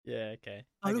 Yeah, okay.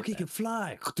 Oh look, he can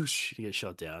fly. He gets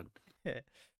shot down. Yeah.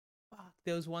 Fuck,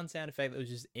 there was one sound effect that was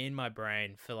just in my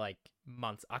brain for like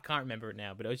months. I can't remember it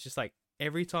now, but it was just like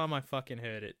every time I fucking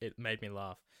heard it, it made me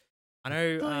laugh. I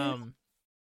know,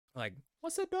 like,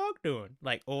 what's that dog doing?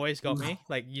 Like, always got me.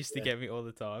 Like, used to get me all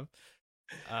the time.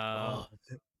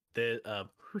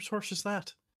 Whose horse is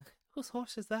that? Whose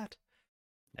horse is that?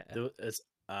 It's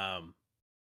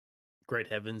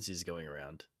Great Heavens is going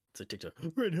around. It's a TikTok.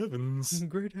 Great Heavens.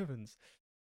 Great heavens.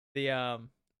 The just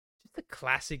the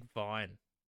classic Vine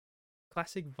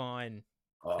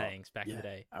sayings back in the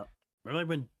day. I remember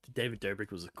when David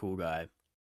Dobrik was a cool guy,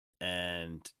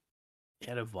 and he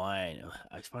had a Vine.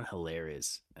 I found it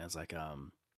hilarious. And I was like, I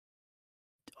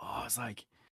was like,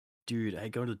 dude, I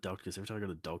go to the doctors. Every time I go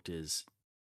to the doctors,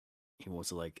 he wants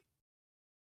to like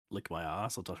lick my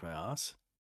ass or touch my ass,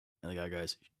 and the guy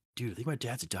goes, dude, I think my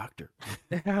dad's a doctor.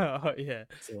 Oh yeah.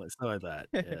 So it's not like that.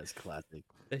 Yeah, it's classic.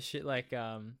 The shit like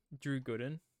Drew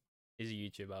Gooden is a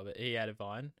YouTuber, but he had a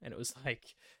Vine, and it was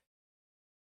like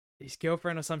his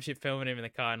girlfriend or some shit filming him in the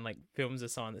car, and like films a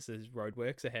sign that says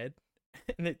roadworks ahead,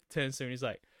 and it turns to him and he's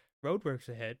like, roadworks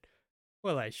ahead?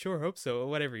 Well, I sure hope so, or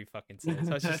whatever he fucking says.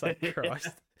 I was just like, Christ.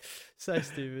 So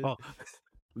stupid. Oh,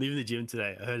 leaving the gym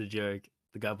today, I heard a joke.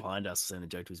 The guy behind us was saying a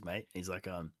joke to his mate. He's like,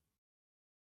 so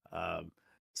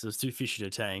there's two fish in a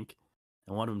tank,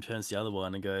 and one of them turns to the other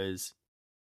one and goes,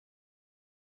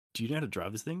 do you know how to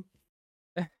drive this thing?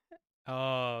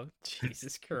 Oh,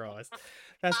 Jesus Christ.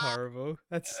 That's horrible.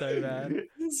 That's so bad.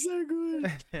 It's so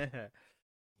good.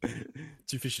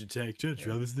 Two fish in a tank. Do you know how to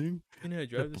drive this thing? You know how to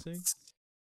drive this thing?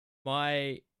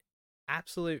 My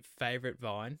absolute favorite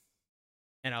Vine,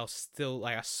 and I'll still,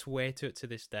 like, I swear to it to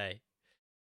this day,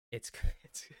 it's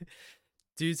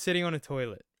dude sitting on a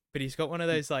toilet, but he's got one of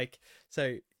those, like,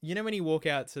 so you know when you walk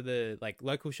out to the like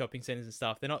local shopping centers and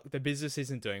stuff, the business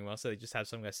isn't doing well, so they just have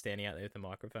some guy standing out there with a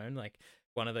microphone, like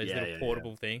one of those little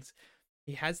portable things.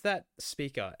 He has that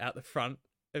speaker out the front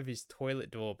of his toilet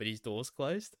door, but his door's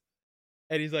closed,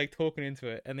 and he's like talking into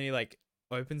it, and then he like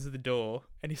opens the door,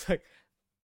 and he's like,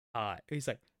 "Hi," he's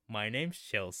like, "My name's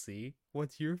Chelsea.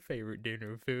 What's your favorite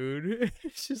dinner food?"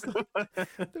 It's just like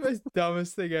the most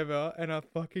dumbest thing ever, and I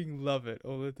fucking love it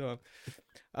all the time.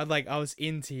 I was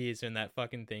in tears when that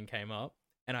fucking thing came up,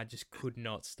 and I just could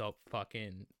not stop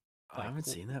fucking. I haven't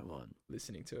seen that one.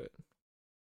 Listening to it.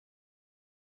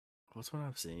 What's one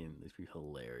I've seen? It's pretty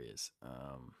hilarious.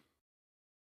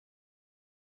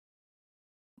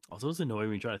 Also, it's annoying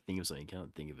when you try to think of something, you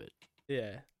can't think of it.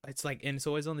 Yeah, it's like, and it's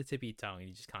always on the tip of your tongue, and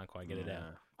you just can't quite get it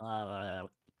out. I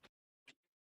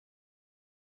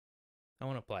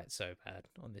want to play it so bad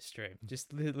on this stream.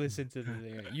 Just listen to the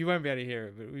thing. You won't be able to hear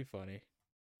it, but it'll be funny.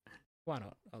 Why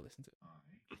not? I'll listen to it. Hi,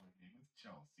 my name is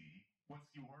Chelsea.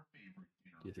 What's your favorite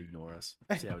dinner? Just ignore us.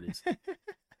 See how it is.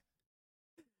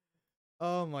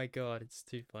 Oh my god, it's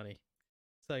too funny.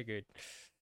 So good.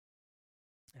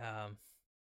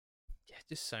 Yeah,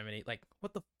 just so many. Like,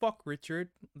 what the fuck, Richard?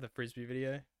 The Frisbee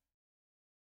video.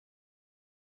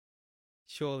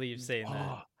 Surely you've seen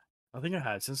that. I think I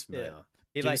have. Since familiar.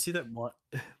 He Did like you see that? What?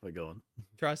 We're going.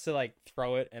 tries to like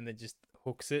throw it and then just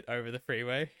hooks it over the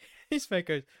freeway. His mate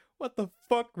goes, "What the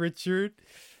fuck, Richard?"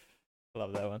 I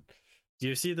love that one. Do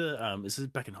you see the this is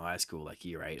back in high school, like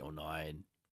year 8 or 9,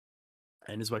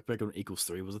 and his back on equals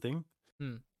 3 was a thing.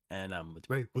 Hmm. And with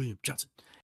Ray William Johnson,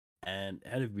 and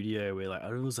had a video where like I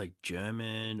don't know, it was like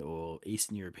German or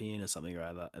Eastern European or something or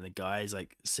other, and the guy's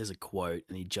like says a quote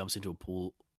and he jumps into a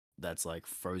pool that's like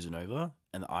frozen over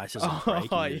and the ice doesn't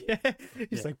break. Oh and yeah,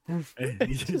 he's like,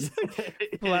 he just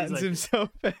like flattens himself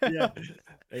out. Yeah,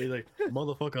 and he's like,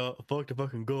 motherfucker, fuck the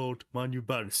fucking gold, my new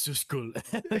band is just cool.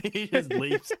 He just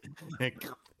leaves and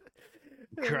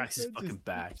cracks his fucking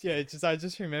back. Yeah, it's just I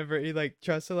just remember he like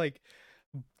tries to like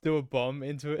do a bomb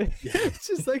into it. Yeah. It's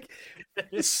just like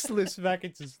slips back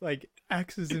and just like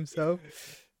axes himself.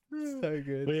 So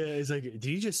good. But yeah, it's like, did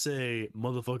you just say,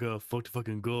 motherfucker, fuck the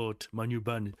fucking goat, my new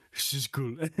band, it's just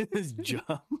cool. His jump.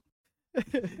 I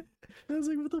was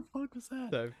like, what the fuck was that?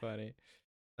 So funny.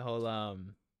 The whole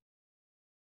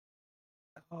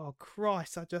oh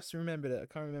Christ, I just remembered it.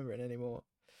 I can't remember it anymore.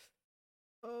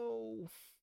 Oh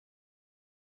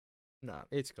no,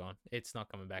 it's gone. It's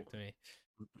not coming back to me.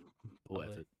 Poor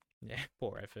Probably. effort. Yeah,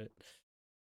 poor effort.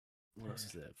 What else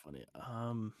is that funny?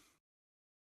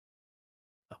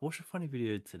 I watched a funny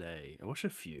video today. I watched a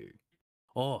few.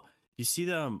 Oh, you see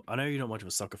them? I know you're not much of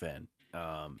a soccer fan.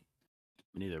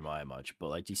 Neither am I much. But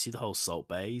like, do you see the whole Salt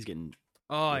Bay? He's getting.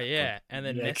 Oh yeah, and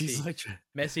then yeah, 'cause Messi. like,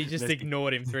 Messi just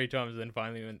ignored him 3 times, and then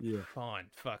finally went, Yeah. "Fine,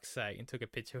 fuck's sake," and took a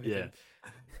picture with Yeah.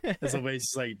 him. That's the way he's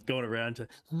just like going around to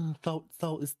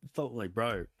Salt. Like,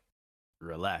 bro,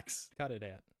 relax. Cut it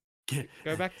out. Yeah.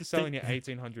 Go back to selling your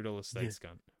 $1,800 steaks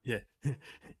gun. Yeah.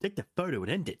 Take the photo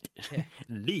and end it. Yeah.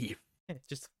 Leave.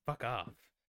 Just fuck off.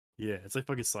 Yeah, it's like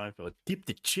fucking Seinfeld. Dip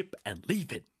the chip and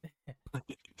leave it.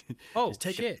 Oh Just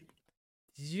take shit!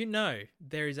 Did you know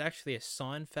there is actually a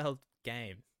Seinfeld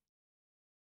game?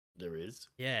 There is.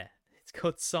 Yeah, it's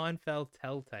called Seinfeld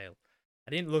Telltale.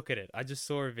 I didn't look at it. I just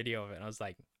saw a video of it, and I was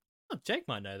like, "Oh, Jake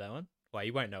might know that one." Well,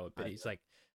 he won't know it, but he's like,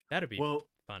 "That'd be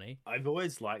funny." I've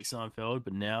always liked Seinfeld,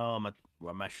 but now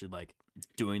I'm actually like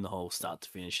doing the whole start to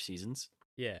finish seasons.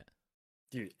 Yeah,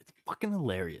 Dude, it's fucking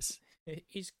hilarious.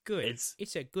 it's good.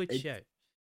 It's a good show.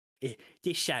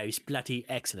 This show's bloody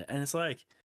excellent, and it's like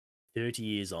 30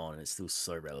 years on, and it's still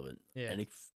so relevant. Yeah. And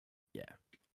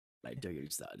like, don't get me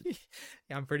started.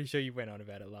 Yeah, I'm pretty sure you went on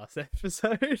about it last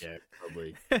episode. Yeah,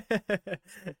 probably.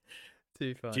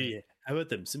 Too funny. Gee, how about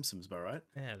them Simpsons? Am I right?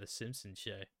 Yeah, the Simpsons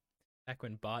show. Back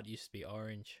when Bart used to be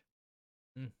orange.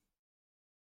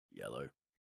 Yellow.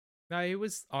 No, he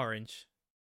was orange.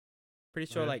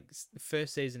 Pretty sure, Yeah. like, the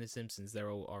first season of Simpsons,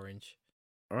 they're all orange.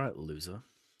 All right, loser.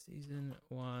 Season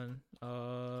 1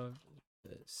 of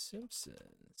The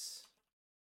Simpsons.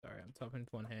 Sorry, I'm typing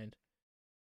with one hand.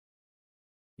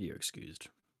 You're excused.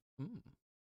 Mm.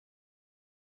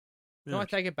 No, I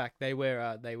take it back. They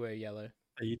were yellow.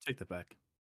 Hey, you take that back.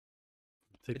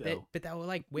 Take But the they, L. but they were,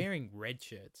 like, wearing red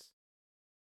shirts.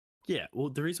 Yeah, well,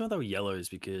 the reason why they were yellow is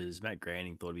because Matt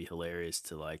Groening thought it'd be hilarious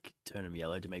to like turn them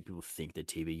yellow to make people think their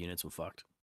TV units were fucked.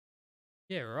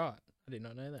 Yeah, right. I did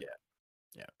not know that.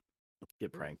 Yeah.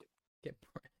 Get pranked.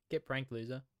 Get pranked,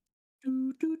 loser.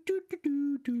 Do, do, do, do,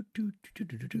 do, do, do,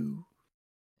 do, do, do.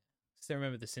 Still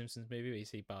remember the Simpsons movie where you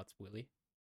see Bart's Willy?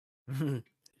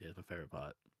 Yeah, my favorite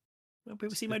part. Well,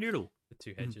 people see my noodle. The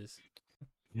 2 hedges.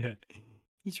 Yeah.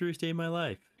 Each worst day of my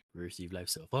life. Worst day of life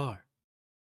so far.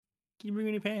 Can you bring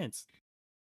any pants?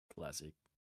 Classic.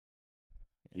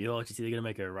 You know, actually see they're gonna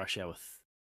make a Rush Hour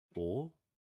 4.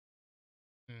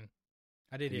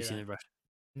 I did Have you hear seen that. the Rush?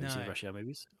 No. Have you seen the Rush Hour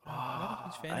movies? I'm not a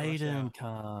huge fan of Rush Aiden Hour.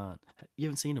 can't. You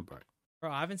haven't seen them, bro.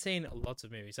 Bro, I haven't seen lots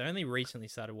of movies. I only recently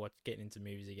started getting into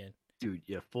movies again. Dude,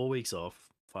 yeah, 4 weeks off,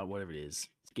 fine, whatever it is.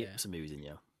 Get Yeah. some movies in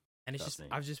you. And it's Trust just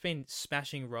me. I've just been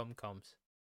smashing rom-coms.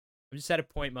 I'm just at a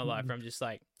point in my life where I'm just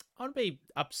like, I want to be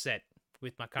upset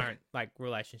with my current like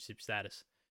relationship status.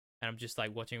 And I'm just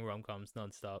like watching rom-coms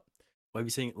nonstop. Have you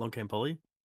seen Long Came Polly?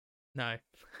 No.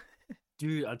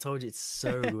 Dude, I told you it's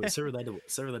so good. It's so relatable.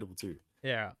 So relatable too.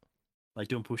 Yeah. Like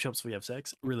doing push-ups before you have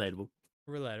sex. Relatable.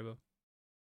 Relatable.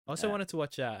 I also Yeah. wanted to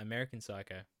watch American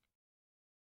Psycho. It's a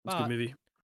But good movie.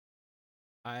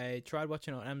 I tried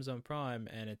watching it on Amazon Prime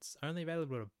and it's only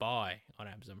available to buy on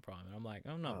Amazon Prime. And I'm like,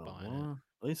 I'm not buying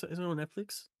it. Is it on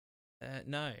Netflix? it.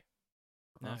 No.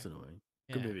 Oh, that's annoying.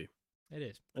 Yeah, Good movie. it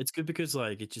is. It's good because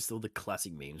like it's just all the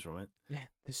classic memes from it. Yeah,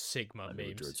 the Sigma I know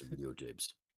memes. George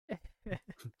videotapes.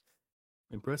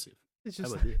 Impressive. It's How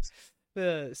just about this?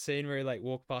 the scene where he like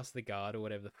walked past the guard or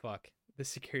whatever the fuck, the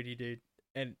security dude.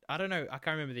 And I don't know, I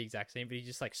can't remember the exact scene, but he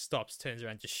just like stops, turns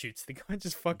around, just shoots the guy, and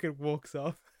just fucking walks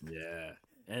off. Yeah,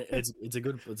 and it's a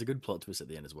good plot twist at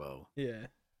the end as well. Yeah.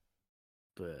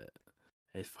 But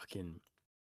it's fucking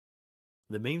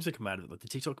the memes that come out of it, like the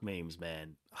TikTok memes,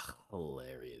 man,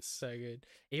 hilarious. So good.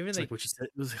 Even It's the like what you said.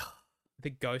 It was the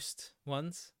ghost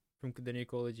ones from the new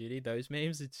Call of Duty. Those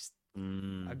memes, it's just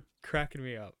Mm. cracking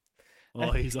me up.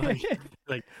 Oh, he's like,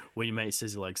 like when your mate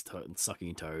says he likes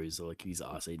sucking toes, or like his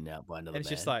ass eaten out by another And it's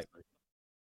man. just like,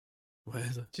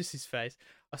 where's it? just his face.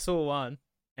 I saw one,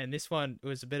 and this one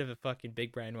was a bit of a fucking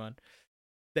big brain one.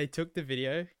 They took the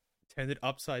video, turned it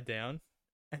upside down,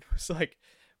 and it was like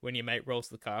when your mate rolls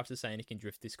the car after saying he can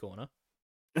drift this corner.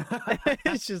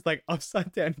 It's just like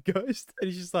upside down ghost, and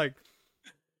he's just like,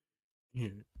 Yeah,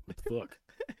 what the fuck?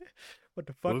 what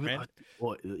the fuck, Or even man? like,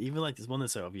 or even like this one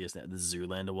that's so obvious now, the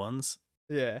Zoolander ones.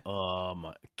 Yeah, Oh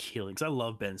my, killing! Because I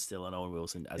love Ben Stiller and Owen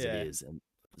Wilson as Yeah. it is, and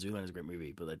Zoolander's a great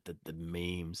movie. But like the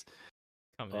memes,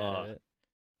 coming out of Oh. it.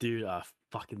 dude, are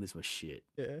fucking this my shit.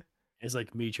 Yeah, It's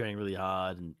like me training really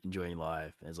hard and enjoying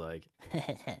life. And it's like,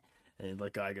 and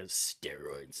like guy goes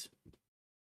steroids.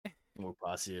 Walk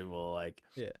past him or like,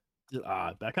 Yeah. But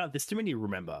I can't. There's too many to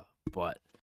remember. But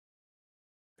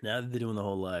now that they're doing the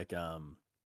whole like,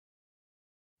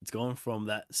 it's gone from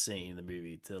that scene in the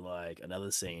movie to like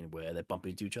another scene where they bump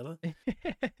into each other.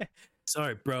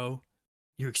 Sorry, bro,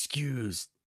 you're excused.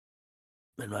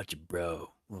 I'm not your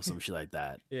bro, or some shit like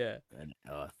that. yeah. And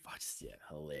fuck, just, yeah,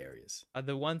 hilarious.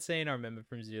 The one scene I remember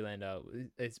from Zoolander,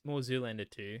 it's more Zoolander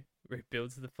 2, where it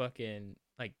builds the fucking,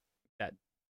 like, that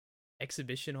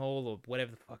exhibition hall or whatever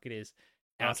the fuck it is.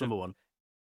 That's out of- number one.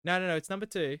 No, it's number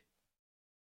 2.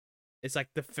 It's like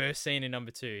the first scene in number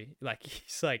 2. Like,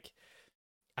 he's like,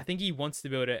 I think he wants to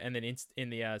build it, and then in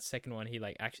the second one, he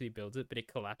like actually builds it, but it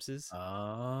collapses.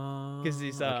 Because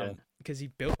he's okay. because he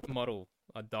built the model,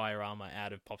 a diorama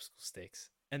out of popsicle sticks,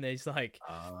 and he's like,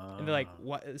 and they're like,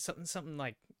 what, something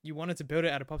like, you wanted to build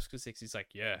it out of popsicle sticks? He's like,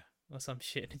 yeah, or some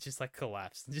shit. And it just like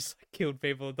collapsed and just like killed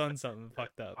people, done something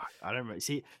fucked up. Fuck, I don't remember.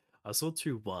 See, I saw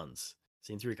 2 once.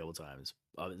 Seen 3 a couple times.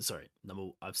 Sorry,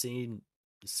 I've seen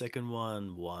the second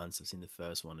one once. I've seen the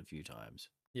first one a few times.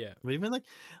 Yeah, But even like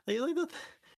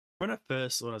when I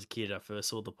was a kid, I first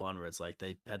saw the one where it's like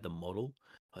they had the model,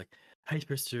 like, hey, you're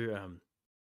supposed to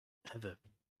have a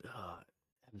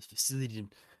facility.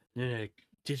 No,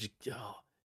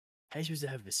 how you supposed to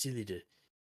have a facility to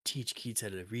teach kids how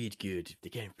to read good if they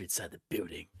can't fit inside the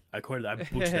building? I butchered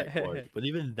that quote, but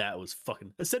even that was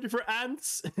fucking a center for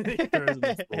ants. He throws it on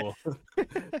the floor.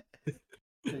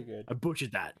 pretty good. I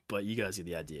butchered that, but you guys get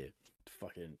the idea.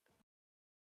 Fucking.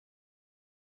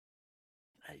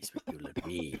 How you supposed to be able to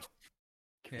read?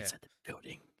 Get Yeah. inside the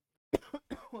building.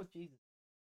 Oh Jesus,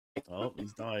 Oh,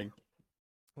 he's dying.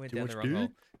 went Too down much the wrong hole.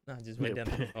 food? No, just went Yeah.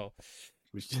 down the wrong hole.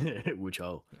 Which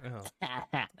hole?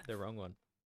 Oh, the wrong one.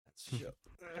 That's sure.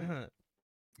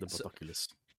 The So- binoculars.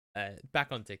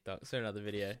 Back on TikTok, saw another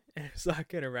video. And it was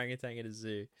like an orangutan at a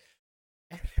zoo,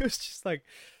 and it was just like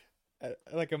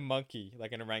a monkey,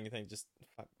 like an orangutan, just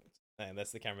fuck. Man,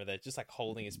 that's the camera there, just like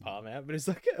holding his palm out. But it's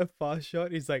like a fast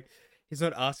shot. He's like, he's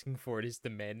not asking for it; he's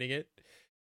demanding it.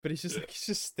 But he's just like, he's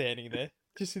just standing there,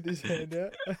 just with his hand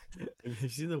out. You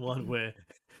see the one where,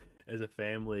 as a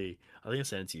family, I think I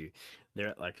sent it to you.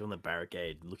 They're like on the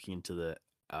barricade looking into the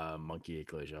monkey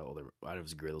enclosure, or I don't know if it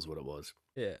was a grill is what it was.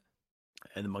 Yeah.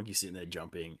 And the monkey's sitting there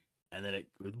jumping, and then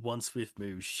with one swift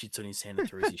move, shits on his hand and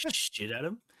throws his shit at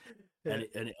him, and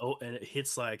it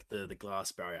hits like the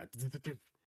glass barrier,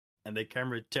 and the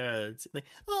camera turns, like,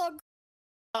 oh,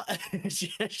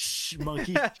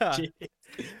 monkey shit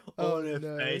Oh, on her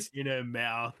no. face, in her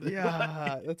mouth.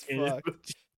 Yeah, that's And it fucked.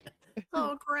 was-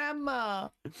 oh, grandma.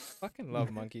 Fucking love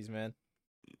monkeys, man.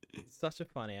 It's such a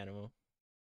funny animal.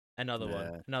 Another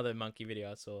Yeah. one, another monkey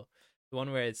video I saw. The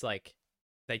one where it's like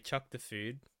they chuck the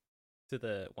food to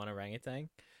the one orangutan,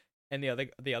 and the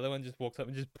other one just walks up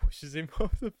and just pushes him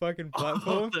off the fucking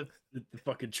platform. The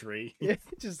fucking tree. Yeah,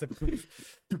 just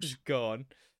gone.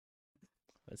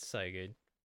 That's so good.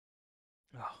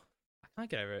 Oh, I can't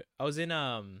get over it. I was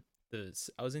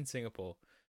in Singapore,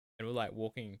 and we're like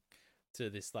walking to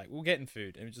this, like, we're getting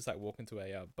food, and we're just like walking to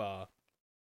a bar,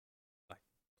 like,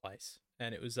 place,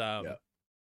 and it was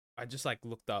I just like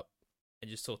looked up and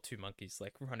just saw 2 monkeys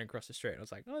like running across the street, and I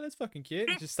was like, oh, that's fucking cute.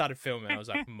 And just started filming. I was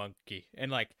like, monkey, and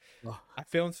like I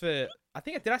filmed for.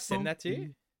 Did I send that to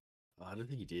you? Oh, I don't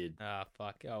think you did. Ah,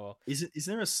 fuck. Oh well. Is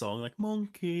there a song like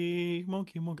monkey,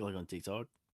 monkey, monkey, like on TikTok?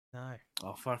 No,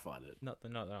 I'll find it. not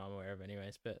that I'm aware of,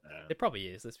 anyways. But Yeah. it probably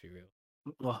is. Let's be real.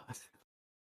 Well,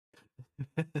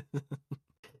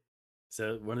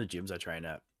 so one of the gyms I train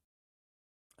at,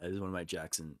 this is one of my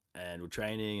Jackson, and we're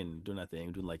training and doing our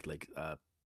thing, doing like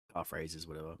calf raises,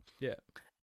 whatever. Yeah.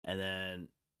 And then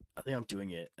I think I'm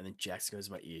doing it, and then Jackson goes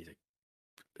to my ear.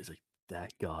 He's like,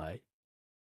 that guy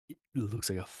looks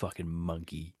like a fucking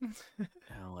monkey. And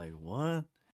I'm like, what?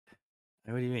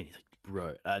 And what do you mean? He's like,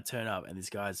 bro. I turn up, and this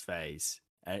guy's face,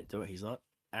 and he's not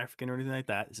African or anything like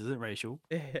that. This isn't racial.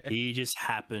 He just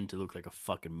happened to look like a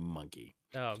fucking monkey.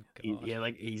 Oh He, god. yeah,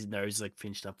 like his nose is like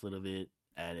pinched up a little bit,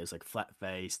 and it was like flat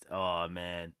faced. Oh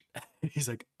man, he's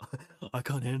like, I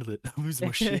can't handle it. I'm losing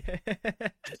my shit.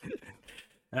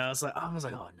 And I was like,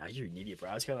 oh no, you're an idiot, bro.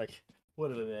 I was kind of like,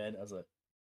 whatever, man. I was like,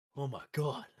 oh my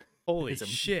god, Holy It's a-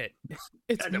 shit!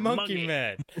 It's and a Monkey monkey.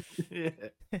 Man. yeah.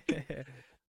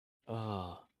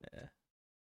 Oh, Yeah.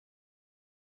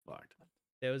 fucked.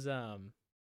 There was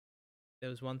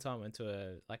one time I went to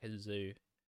a zoo,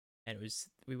 and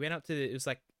we went up to it was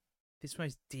like this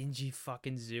most dingy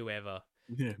fucking zoo ever.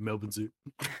 Yeah, Melbourne Zoo.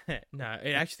 No,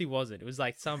 it actually wasn't. It was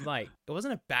like it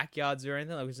wasn't a backyard zoo or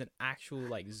anything. Like, it was an actual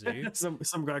like zoo.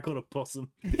 some guy called a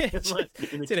possum. It's Like,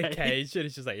 it's in a cage, and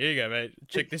it's just like, here you go, mate.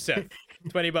 Check this out.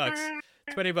 $20.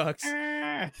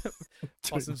 $20.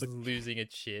 Possum's losing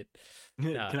its shit.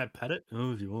 Can I pet it?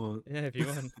 Oh, if you want. Yeah, if you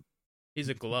want. Here's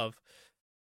a glove.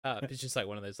 It's just like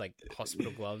one of those like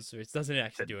hospital gloves, so it doesn't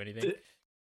actually do anything.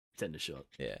 Tender shot.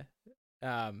 Yeah.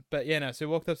 But yeah, no. So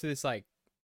we walked up to this like,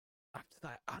 up to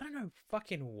that. I don't know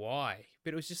fucking why,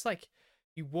 but it was just like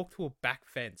you walk to a back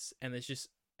fence and there's just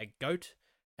a goat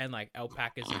and like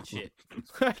alpacas and shit.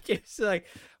 Like it's like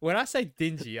when I say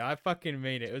dingy, I fucking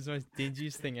mean it. It was the most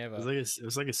dingiest thing ever. It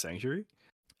was like a sanctuary.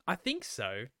 I think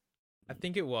so. I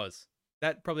think it was.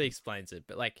 That probably explains it.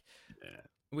 But like, Yeah.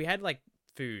 we had like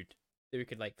food that we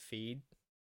could like feed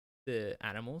the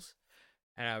animals.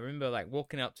 And I remember like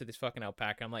walking up to this fucking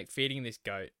alpaca. I'm like feeding this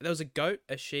goat. There was a goat,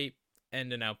 a sheep,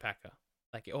 and an alpaca.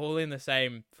 Like all in the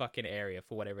same fucking area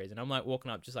for whatever reason. I'm like walking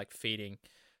up just like feeding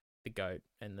the goat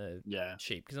and the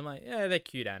sheep. Because I'm like, yeah, they're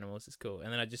cute animals. It's cool.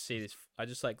 And then I just see this. I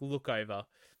just like look over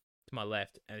to my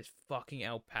left and this fucking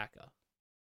alpaca.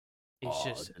 It's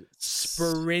just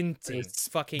sprinting,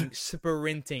 fucking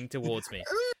sprinting towards me.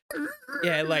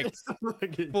 Yeah, like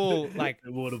full, like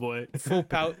water boy, full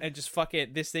pelt, and just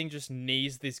fucking this thing just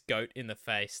knees this goat in the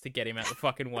face to get him out the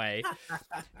fucking way.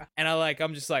 And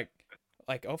I'm just like,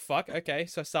 oh fuck, okay.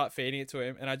 So I start feeding it to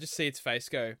him, and I just see its face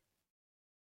go,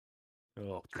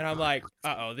 oh, and I'm like,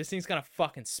 oh, this thing's gonna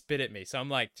fucking spit at me. So I'm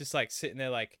like, just like sitting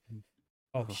there, like,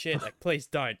 oh shit, like please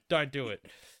don't do it.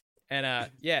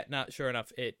 And sure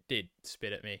enough, it did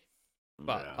spit at me.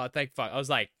 But I thank fuck. I was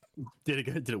like, did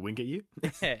it wink at you?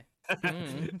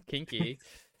 Kinky.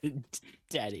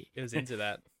 Daddy. It was into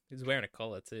that. It was wearing a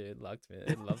collar too. It loved me.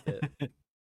 It loved it.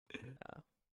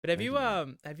 But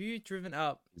have you driven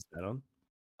up? Is that on?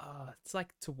 It's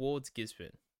like towards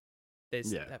Gisborne.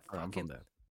 There's that I'm fucking. from there.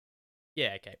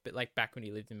 Yeah, okay, but like back when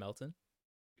you lived in Melton,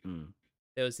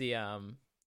 there was the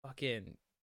fucking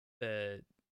the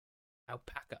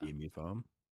alpaca Emu farm.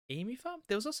 Emu farm.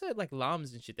 There was also like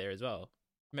llamas and shit there as well.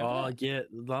 Remember that? Yeah,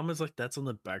 llamas like that's on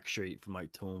the back street from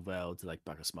like Tornvale to like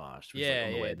Buckersmarsh. Yeah,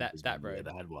 on the way to that Brisbane. road. Yeah,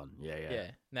 they had one. Yeah. Yeah,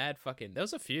 and they had fucking. There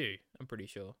was a few. I'm pretty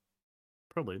sure.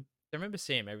 Probably. I remember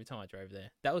seeing them every time I drove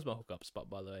there. That was my hookup spot,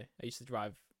 by the way. I used to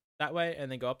drive that way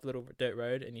and then go up the little dirt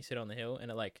road, and you sit on the hill,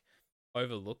 and it like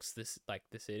overlooks this like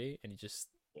the city, and you just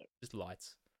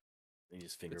lights. You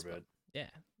just fingerbird. Yeah.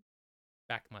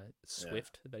 Back my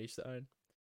Swift that I used to own.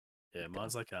 Yeah,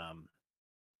 mine's like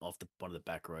off one of the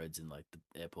back roads in like the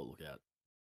airport lookout.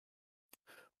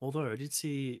 Although I did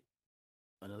see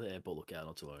another airport lookout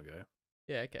not too long ago.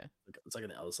 Yeah, okay. It's like on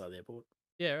the other side of the airport.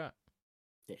 Yeah, right.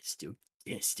 Yeah,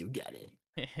 still got it.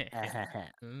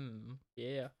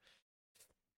 Yeah.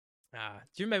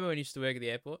 Do you remember when you used to work at the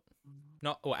airport?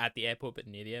 Not or at the airport, but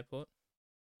near the airport.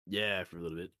 Yeah, for a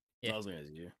little bit. Yeah. I was going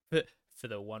to you. For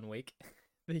the 1 week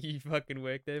that you fucking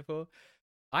worked there for.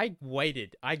 I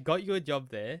waited. I got you a job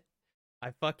there.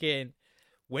 I fucking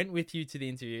went with you to the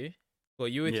interview. Well,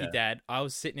 you were with your dad. I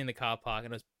was sitting in the car park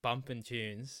and I was bumping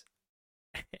tunes.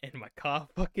 And my car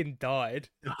fucking died.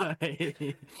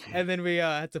 And then we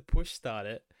had to push start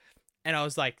it. And I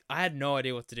was like, I had no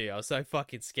idea what to do. I was so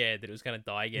fucking scared that it was going to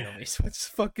die again on me. So I just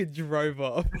fucking drove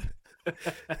off.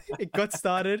 It got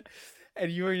started.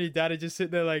 And you and your dad are just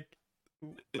sitting there like,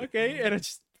 okay. And I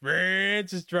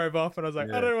just drove off. And I was like,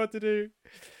 I don't know what to do.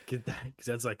 Because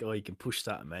that's like, oh, you can push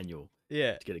start a manual.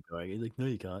 Yeah. To get it going. He's like, no,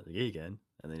 you can't. Like, yeah, you can.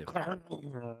 And then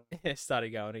it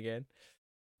started going again.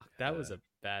 That was a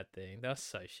bad thing. That was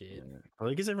so shit. Yeah.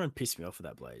 Probably because everyone pissed me off for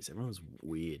that Blaze. Everyone was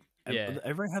weird. Yeah.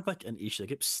 Everyone had like an issue. They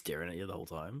kept staring at you the whole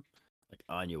time. Like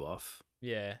eyeing you off.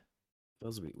 Yeah. That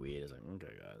was a bit weird. I was like,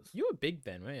 okay, guys. You were big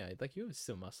then, weren't you? Like, you were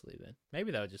still muscly then.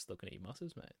 Maybe they were just looking at your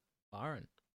muscles, mate. Byron.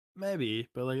 Maybe,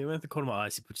 but like, at the corner of my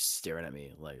eyes, people just staring at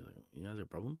me. Like you know, is there a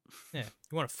problem? Yeah.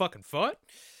 You want to fucking fight?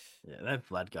 Yeah, that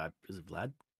Vlad guy. Is it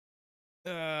Vlad?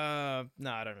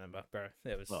 No, I don't remember, bro.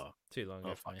 It was too long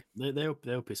ago for me.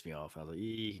 They'll piss me off. I was like,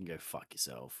 you can go fuck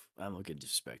yourself. I'm not getting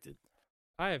disrespected.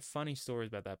 I have funny stories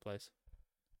about that place.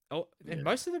 Oh, and Yeah.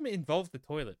 most of them involve the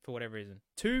toilet for whatever reason.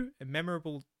 Two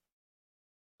memorable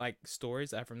like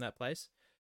stories are from that place.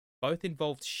 Both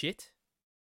involved shit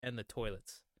and the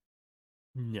toilets.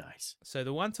 Nice. So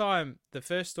the one time, the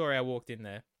first story, I walked in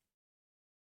there,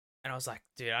 and I was like,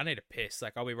 dude, I need to piss.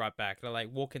 Like, I'll be right back. And I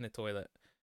like walk in the toilet.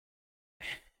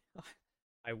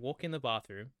 I walk in the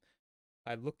bathroom.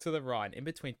 I look to the right. In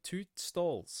between two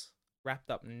stalls,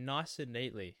 wrapped up nice and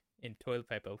neatly in toilet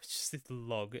paper, was just this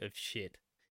log of shit.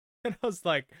 And I was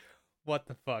like, what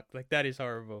the fuck? Like, that is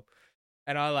horrible.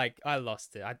 And I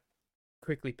lost it. I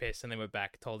quickly pissed and then went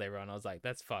back, told everyone. I was like,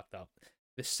 that's fucked up.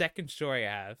 The second story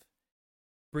I have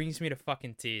brings me to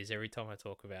fucking tears every time I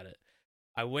talk about it.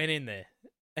 I went in there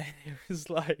and it was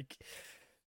like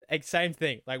same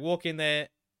thing. Like, walk in there,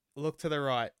 look to the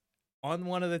right, on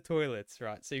one of the toilets,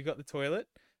 right? So you've got the toilet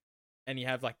and you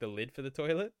have like the lid for the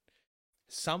toilet.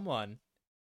 Someone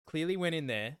clearly went in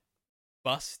there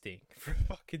busting for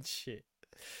fucking shit.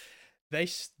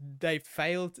 They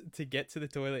failed to get to the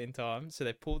toilet in time, so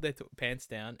they pulled their pants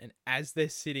down, and as they're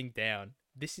sitting down,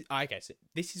 this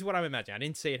is what I'm imagining. I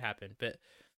didn't see it happen, but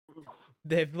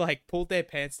they've like pulled their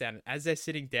pants down, and as they're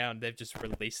sitting down, they've just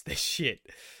released their shit.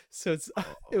 So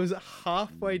it was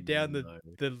halfway down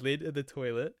the lid of the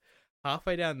toilet,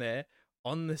 halfway down there,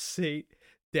 on the seat,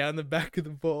 down the back of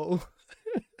the ball.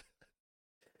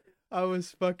 I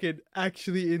was fucking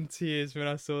actually in tears when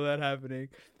I saw that happening.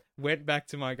 Went back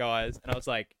to my guys and I was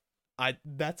like,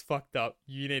 that's fucked up.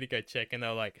 You need to go check. And they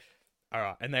were like, all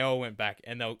right. And they all went back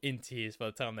and they were in tears by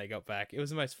the time they got back. It was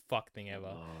the most fucked thing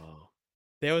ever. Oh.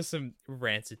 There was some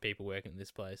rancid people working in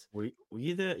this place. Were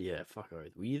you there? Yeah, fuck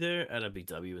oath. Were you there at a Big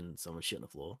W and someone shit on the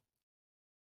floor?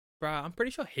 Bruh, I'm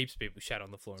pretty sure heaps of people shat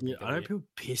on the floor. Yeah, I know people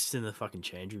pissed in the fucking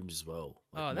change rooms as well.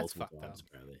 Oh, that's multiple fucked up.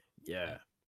 apparently. Yeah.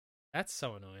 That's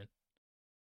so annoying.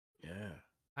 Yeah.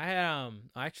 I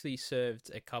actually served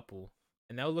a couple,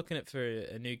 and they were looking at for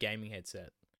a new gaming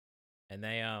headset, and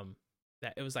they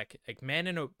that it was like a man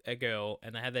and a girl,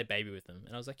 and they had their baby with them,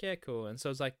 and I was like, yeah, cool. And so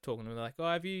I was like talking to them, they're like, oh,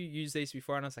 have you used these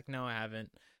before? And I was like, no, I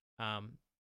haven't.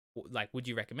 Like, would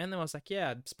you recommend them? I was like,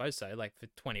 yeah, I suppose so. Like, for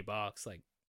 $20, like,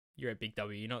 you're at Big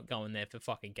W, you're not going there for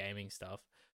fucking gaming stuff.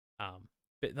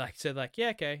 But like, so like, yeah,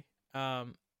 okay.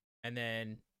 And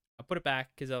then I put it back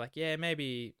because they're like, yeah,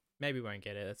 maybe we won't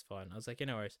get it. That's fine. I was like, yeah,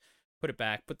 no worries. Put it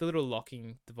back. Put the little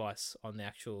locking device on the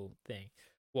actual thing.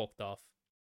 Walked off.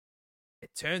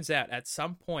 It turns out at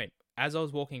some point, as I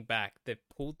was walking back, they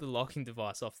pulled the locking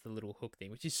device off the little hook thing,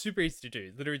 which is super easy to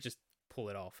do. Literally just pull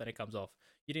it off and it comes off.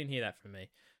 You didn't hear that from me.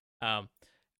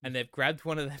 And they've grabbed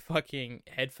one of their fucking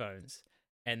headphones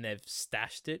and they've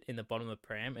stashed it in the bottom of the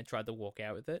pram and tried to walk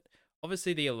out with it.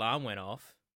 Obviously, the alarm went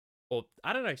off. Or,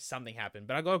 I don't know if something happened,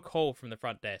 but I got a call from the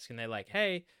front desk and they're like,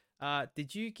 hey,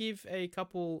 did you give a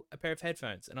couple a pair of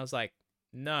headphones? And I was like,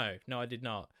 no, I did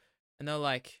not. And they're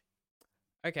like,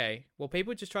 okay, well,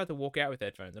 people just tried to walk out with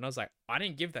headphones. And I was like, I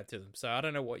didn't give that to them, so I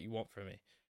don't know what you want from me.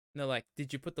 And they're like,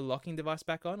 did you put the locking device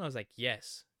back on? I was like,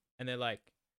 yes. And they're like,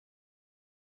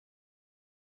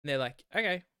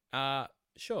 okay,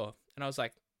 sure. And I was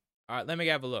like, all right, let me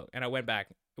go have a look. And I went back.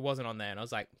 It wasn't on there. And I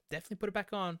was like, definitely put it back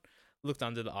on. Looked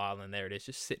under the aisle and there it is,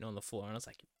 just sitting on the floor. And I was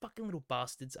like, you fucking little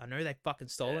bastards. I know they fucking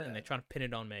stole it and they're trying to pin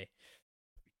it on me.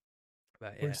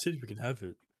 But yeah. Well, you said we can have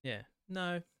it. Yeah.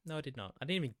 No, I did not. I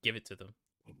didn't even give it to them.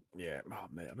 Yeah. Oh,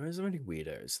 man. I mean, there's so many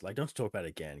weirdos. Like, not to talk about it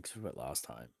again because we went last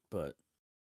time, but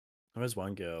there was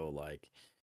one girl, like,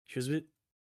 she was a bit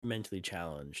mentally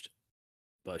challenged,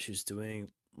 but she was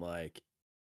doing, like,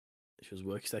 she was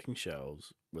work stacking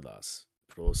shelves with us,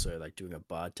 but also, like, doing a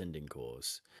bartending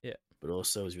course. Yeah. But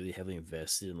also was really heavily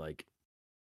invested in, like,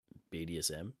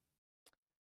 BDSM.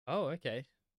 Oh, okay.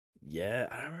 Yeah,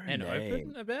 I don't remember And her name.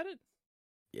 open about it?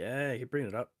 Yeah, you can bring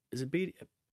it up. Is it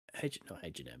not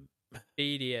H&M.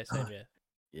 BDSM,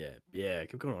 yeah. Yeah, I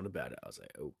kept going on about it. I was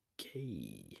like,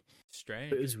 okay. Strange.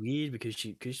 But it was weird because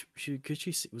she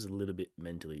was a little bit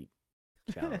mentally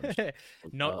challenged.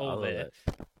 Not all there.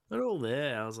 Not all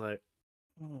there. I was like,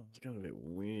 oh, it's kind of a bit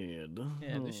weird.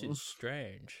 Yeah, this is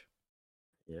strange.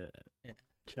 Yeah.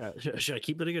 Should I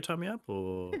keep letting her tie me up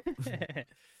or?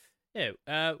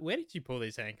 Yeah. Where did you pull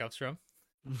these handcuffs from?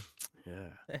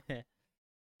 Yeah.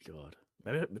 God.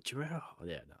 Maybe, but you remember? Oh,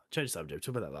 yeah, no. Change the subject.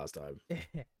 Talk about that last time.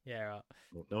 Yeah, right.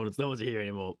 No one's here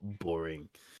anymore. Boring.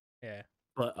 Yeah.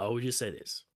 But I would just say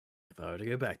this: if I were to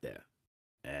go back there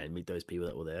and meet those people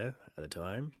that were there at the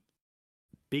time,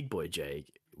 Big Boy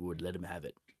Jake would let him have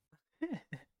it.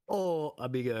 Or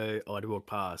I'd walk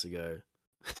past and go,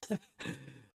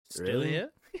 Still really?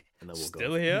 here? And they'll walk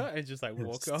Still off. here? And just like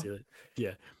walk off.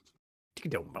 Yeah.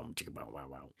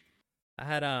 I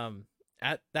had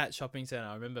at that shopping center,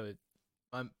 I remember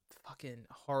my fucking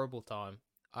horrible time.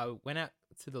 I went out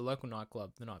to the local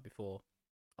nightclub the night before.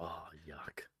 Oh,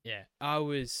 yuck. Yeah,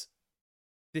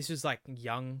 this was like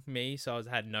young me, so I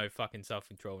had no fucking self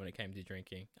control when it came to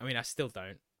drinking. I mean, I still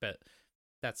don't, but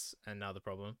that's another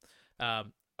problem.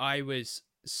 I was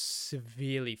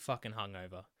severely fucking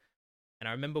hungover, and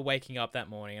I remember waking up that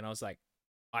morning, and I was like,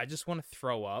 I just want to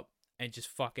throw up and just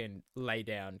fucking lay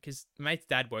down, because mate's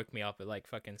dad woke me up at like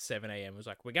fucking 7 a.m. Was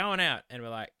like, we're going out, and we're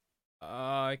like,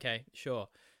 oh, okay, sure.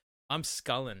 I'm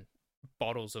sculling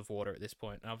bottles of water at this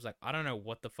point, and I was like, I don't know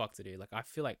what the fuck to do. Like, I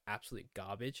feel like absolute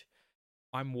garbage.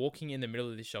 I'm walking in the middle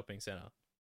of this shopping center,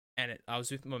 and I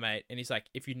was with my mate, and he's like,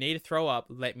 if you need to throw up,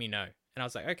 let me know. And I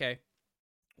was like, okay.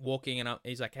 Walking, and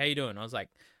he's like, how you doing? I was like,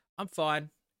 I'm fine. And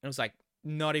it was like,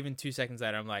 not even 2 seconds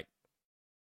later, I'm like,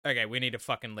 okay, we need to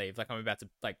fucking leave. Like, I'm about to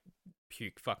like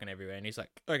puke fucking everywhere. And he's like,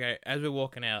 okay. As we're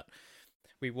walking out,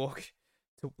 we walk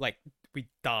to like, we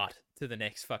dart to the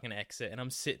next fucking exit, and I'm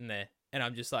sitting there, and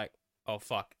I'm just like, oh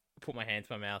fuck. Put my hand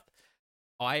to my mouth.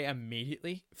 I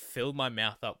immediately filled my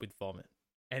mouth up with vomit.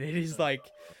 And it is like,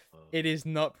 it is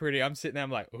not pretty. I'm sitting there,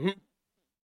 I'm like, ooh,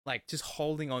 like just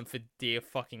holding on for dear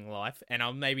fucking life. And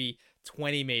I'm maybe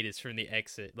 20 meters from the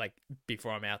exit, like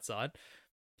before I'm outside.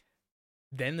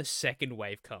 Then the second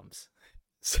wave comes.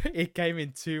 So it came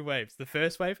in 2 waves. The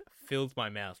first wave filled my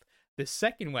mouth. The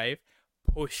second wave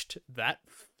pushed that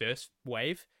first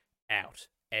wave out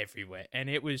everywhere. And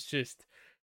it was just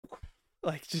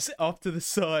like just off to the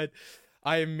side.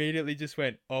 I immediately just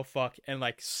went, oh fuck, and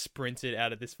like sprinted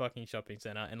out of this fucking shopping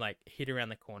center and like hid around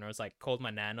the corner. I was like, called my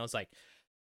nan. I was like,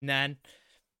 Nan,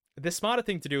 the smarter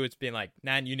thing to do is being like,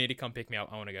 Nan, you need to come pick me up.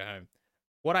 I want to go home.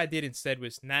 What I did instead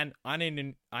was, Nan, I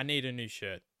need a new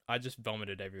shirt. I just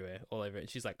vomited everywhere, all over it. And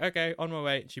she's like, okay, on my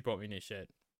way. She brought me a new shirt.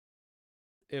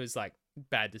 It was like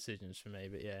bad decisions for me,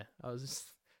 but yeah, I was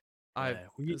just,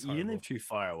 You didn't live too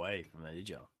far away from there, did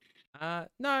you? No,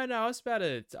 I was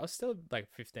I was still like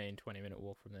 15, 20 minute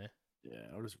walk from there.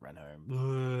 Yeah, I just ran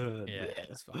home. Yeah,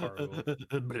 it's horrible.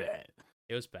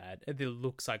 It was bad. And the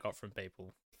looks I got from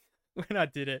people when I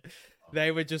did it,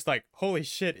 they were just like, holy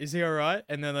shit, is he alright?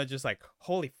 And then they're just like,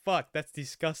 holy fuck, that's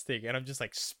disgusting. And I'm just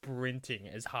like sprinting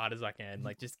as hard as I can,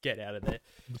 like just get out of there.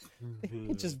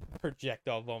 Just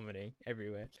projectile vomiting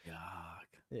everywhere.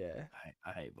 Yuck. Yeah.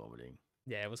 I hate vomiting.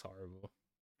 Yeah, it was horrible.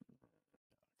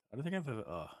 I don't think I've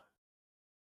ever.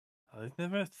 I've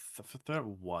never thrown up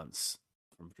once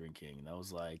from drinking. And that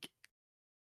was like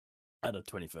at a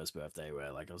 21st birthday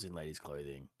where like I was in ladies'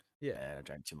 clothing. Yeah. And I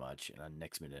drank too much. And the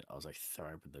next minute I was like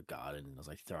throwing up in the garden. And I was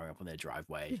like throwing up on their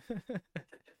driveway.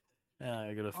 And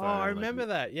I got a phone. I remember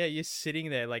that. Yeah, you're sitting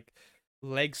there like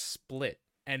legs split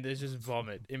and there's just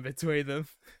vomit in between them.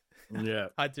 Yeah.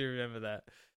 I do remember that.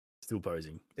 Still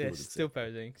posing. Yeah, still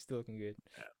posing. Still looking good.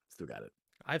 Yeah, still got it.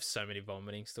 I have so many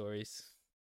vomiting stories.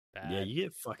 Bad. Yeah, you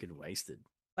get fucking wasted.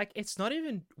 Like, it's not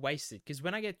even wasted, because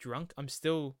when I get drunk, I'm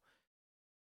still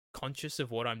conscious of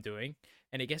what I'm doing.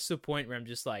 And it gets to a point where I'm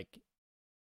just like,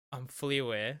 I'm fully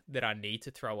aware that I need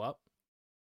to throw up.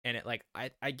 And it like,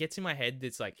 I gets in my head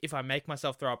that's like, if I make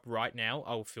myself throw up right now,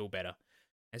 I'll feel better.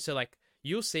 And so like,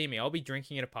 you'll see me, I'll be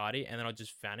drinking at a party and then I'll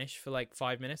just vanish for like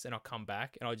 5 minutes and I'll come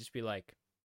back and I'll just be like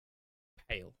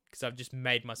pale because I've just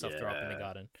made myself throw up in the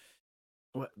garden.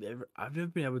 What? I've never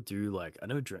been able to do like, I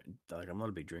never drink, like I'm not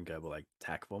a big drinker, but like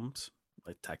tack bombs,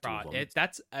 like tactile Right, vomits.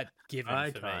 that's a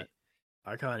given for me.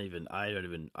 I can't even.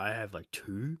 I have like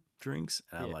 2 drinks,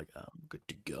 and I'm like, I'm good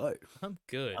to go. I'm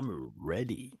good. I'm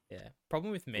ready. Yeah.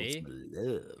 Problem with me,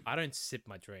 love. I don't sip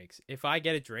my drinks. If I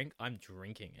get a drink, I'm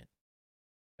drinking it.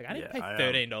 Like I didn't pay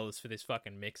 $13 for this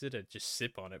fucking mixer to just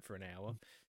sip on it for an hour.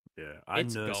 Yeah, I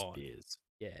nurse gone. beers.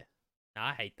 Yeah,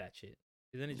 I hate that shit.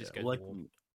 Because then it just goes like, warm.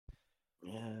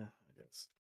 yeah, I guess.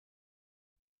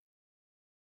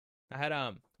 I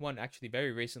had one actually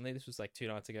very recently. This was like 2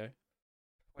 nights ago.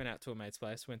 Went out to a mate's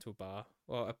place. Went to a bar,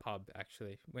 well, a pub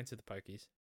actually. Went to the pokies,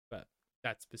 but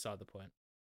that's beside the point.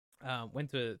 Went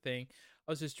to a thing.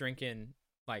 I was just drinking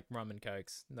like rum and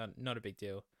cokes. Not a big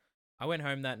deal. I went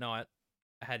home that night.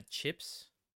 I had chips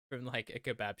from like a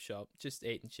kebab shop. Just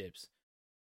eating chips.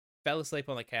 Fell asleep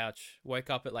on the couch. Woke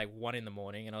up at like 1 a.m,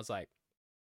 and I was like,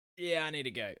 yeah, I need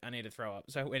to go. I need to throw up.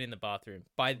 So I went in the bathroom.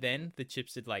 By then, the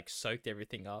chips had like soaked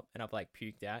everything up, and I've like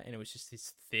puked out, and it was just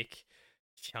this thick,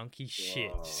 chunky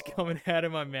shit just coming out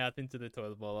of my mouth into the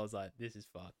toilet bowl. I was like, this is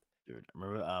fucked. Dude, I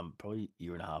remember probably a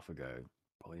year and a half ago,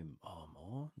 probably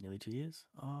more, nearly 2 years.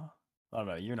 I don't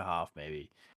know, a year and a half maybe.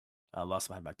 Last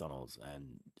time I had McDonald's,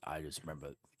 and I just remember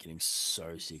getting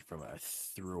so sick from it. I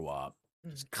threw up,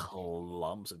 just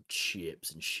clumps of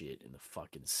chips and shit in the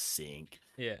fucking sink.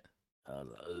 Yeah. I was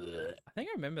like, ugh. I think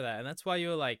I remember that, and that's why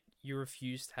you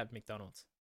refused to have McDonald's.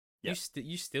 Yep.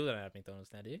 You still don't have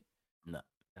McDonald's now, do you? No.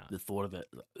 No. The thought of it,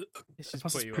 like, ugh. It's just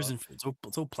Plus put it's you prison off. food.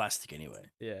 It's all plastic anyway.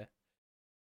 Yeah.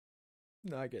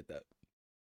 No, I get that.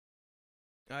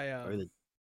 I Or the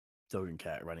dog and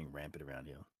cat running rampant around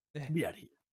here. yeah, Get out of here.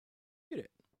 get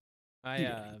it. I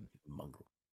Get out of here, mongrel.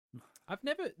 I've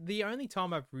never the only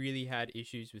time I've really had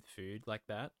issues with food like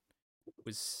that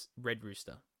was Red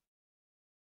Rooster.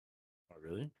 Oh,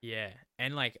 really? Yeah.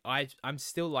 And like I'm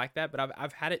still like that, but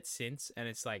I've had it since and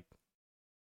it's like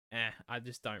I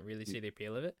just don't really see the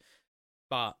appeal of it.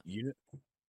 But You know,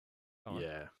 go on.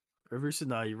 yeah. Red Rooster,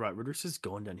 no, you're right. Red Rooster's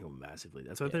gone downhill massively.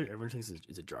 That's why Yeah. everyone thinks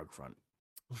it's a drug front.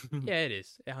 Yeah, it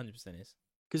is. It 100% is.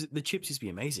 Because the chips used to be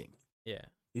amazing. Yeah.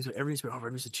 Everyone used to be, oh,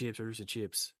 Red Rooster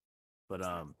chips. But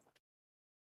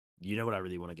you know what I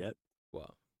really want to get?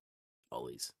 What?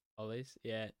 Ollies. Ollies?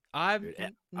 Yeah. I'm Dude,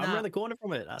 I'm nah, around the corner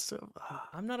from it. I still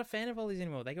I'm not a fan of Ollies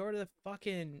anymore. They got rid of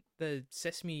the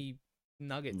sesame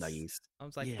nuggets. nuggies. I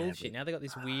was like, Yeah, bullshit. but- Now they got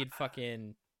this weird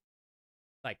fucking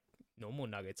like normal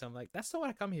nuggets. I'm like, that's not what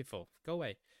I come here for. Go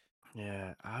away.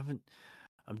 Yeah, I haven't.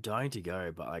 I'm dying to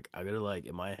go, but like I gotta like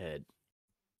in my head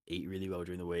eat really well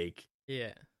during the week,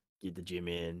 Yeah. get the gym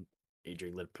in,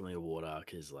 drink plenty of water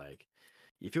because like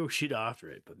you feel shit after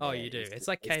it. But Oh, man, you do. It's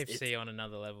like KFC on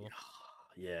another it's- level.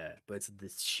 yeah, but it's the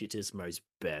shittest, most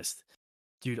best.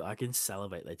 Dude, I can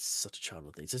salivate. That's such a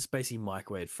childhood thing. It's just basically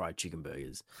microwave fried chicken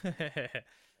burgers.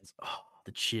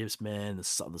 The chips, man. The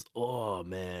sauce. Oh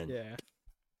man. Yeah.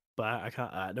 But I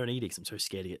can't. I don't eat it 'cause I'm so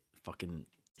scared to get fucking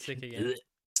Sick again.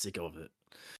 sick of it.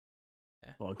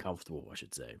 Yeah. Or uncomfortable, I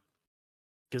should say.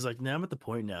 Because like now I'm at the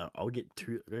point now, I'll get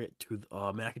two.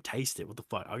 Oh man, I can taste it. What the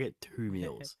fuck? I'll get 2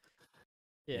 meals.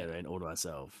 Yeah. And order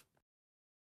myself.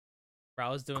 Bro, I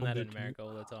was doing that in Combo America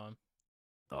all the time.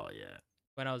 Oh yeah.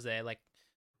 When I was there, like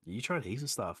You tried heaps of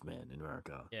stuff, man, in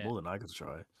America. Yeah. More than I could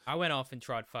try. I went off and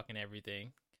tried fucking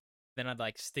everything. Then I'd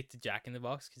like stick to Jack in the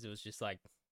Box because it was just like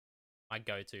my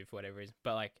go-to for whatever reason.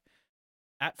 But like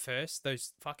at first,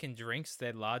 those fucking drinks,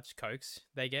 they're large Cokes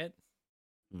they get.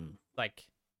 Mm. Like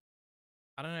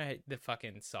I don't know the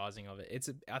fucking sizing of it.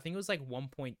 I think it was like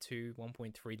 1.2,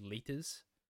 1.3 liters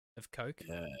of Coke.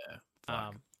 Yeah.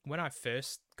 Fuck. When I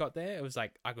first got there, it was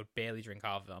like I could barely drink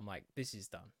half of it. I'm like, this is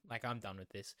done. Like I'm done with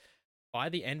this. By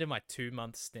the end of my 2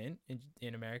 month stint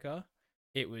in America,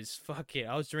 it was fucking.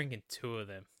 I was drinking 2 of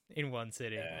them in one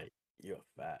sitting. Yeah, you're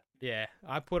fat. Yeah,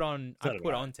 I put on So did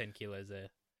I. 10 kilos there,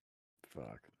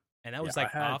 Fuck. and that was Yeah, I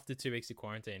like had- after 2 weeks of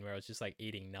quarantine, where I was just like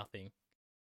eating nothing.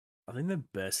 I think the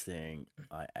best thing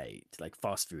I ate, like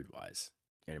fast food wise,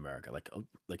 in America, like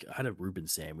I had a Reuben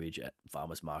sandwich at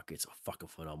farmers markets, fucking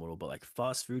phenomenal. But like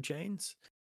fast food chains,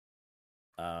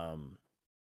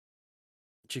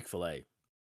 Chick-fil-A.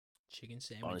 Chicken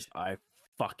sandwich. Honest, I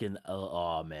fucking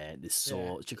oh man, this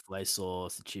sauce, Chick-fil-A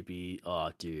sauce, the chippy.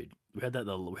 Oh dude, we had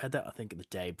that. I think the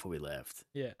day before we left.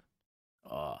 Yeah,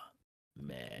 Oh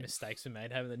man, mistakes were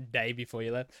made having the day before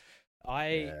you left. yeah,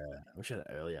 I wish I had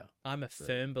it earlier. I'm a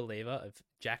firm believer of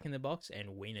Jack in the Box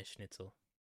and Wiener Schnitzel.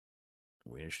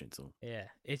 Wiener Schnitzel. Yeah,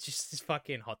 it's just this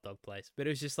fucking hot dog place, but it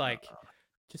was just like,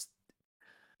 just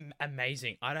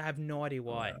amazing. I don't have no idea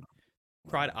why. Wow.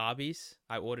 Tried Wow. Arby's.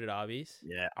 I ordered Arby's.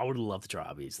 Yeah, I would love to try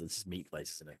Arby's. This is meat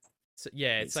places, isn't it? So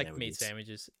yeah, Meat it's like meat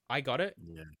sandwiches. sandwiches. I got it,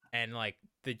 Yeah. and like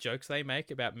the jokes they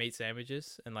make about meat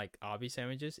sandwiches and like Arby's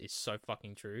sandwiches is so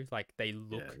fucking true. Like they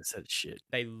look, Yeah, that's that shit.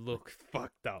 they look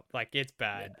fucked up. Like it's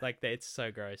bad. Like it's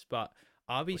so gross. But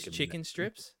Arby's Like a chicken mess.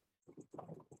 strips,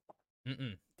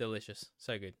 delicious,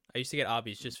 so good. I used to get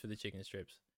Arby's just for the chicken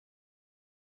strips.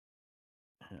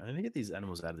 I need to get these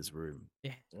animals out of this room.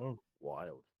 Yeah. Oh,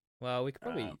 wild. Well, we could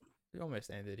probably Um, we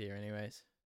almost ended here, anyways.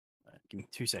 Give me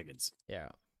 2 seconds. Yeah.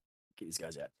 Get these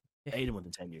guys out. Yeah. Aid them with the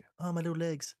tenure. Oh, my little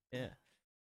legs. Yeah.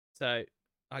 So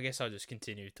I guess I'll just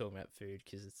continue talking about food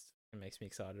because it makes me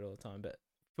excited all the time. But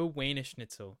for Wiener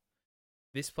Schnitzel,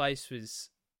 this place was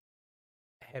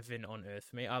heaven on earth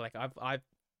for me. I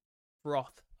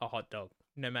froth a hot dog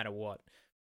no matter what,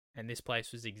 and this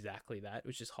place was exactly that. It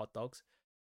was just hot dogs.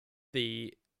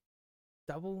 The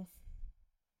double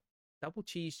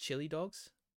cheese chili dogs.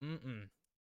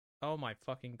 Oh my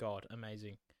fucking god,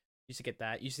 amazing. Used to get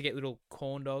that. Used to get little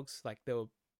corn dogs, like they were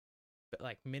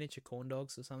like miniature corn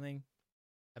dogs or something.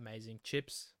 Amazing.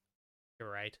 Chips.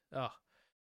 Great. Oh,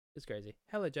 it's crazy.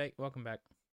 Hello, Jake. Welcome back.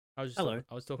 I was just Hello.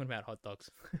 I was talking about hot dogs.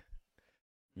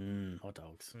 Hot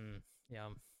dogs.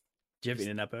 Yum. Do you have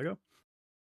In-N-Out Burger?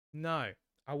 No,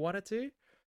 I wanted to,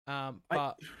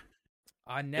 but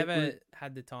I never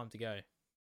had the time to go.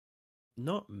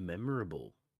 Not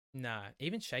memorable. Nah,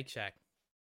 even Shake Shack.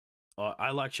 Oh,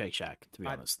 I like Shake Shack, to be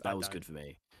I honest. I That was don't. good for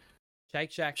me.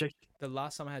 Shake Shack. Shake The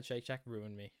last time I had Shake Shack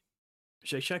ruined me.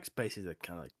 Shake Shack's basically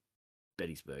kind of like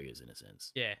Betty's Burgers in a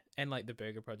sense. Yeah, and like the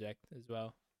Burger Project as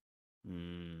well.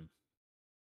 Mm.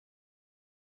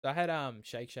 So I had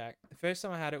Shake Shack. The first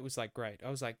time I had it was like great. I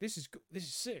was like, this is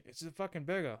sick. It's a fucking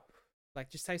burger. Like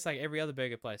just tastes like every other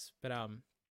burger place. But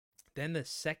then the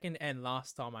second and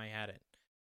last time I had it,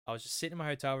 I was just sitting in my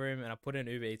hotel room and I put an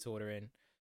Uber Eats order in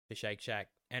for Shake Shack,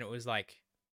 and it was like,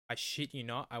 I shit you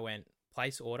not, I went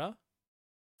place order.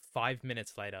 5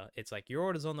 minutes later, it's like your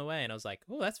order's on the way, and I was like,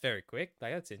 oh, that's very quick.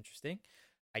 Like that's interesting.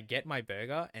 I get my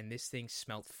burger, and this thing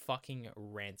smelled fucking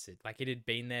rancid. Like it had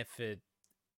been there for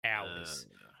hours.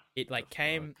 It the like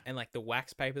came fuck? and like the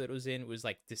wax paper that it was in was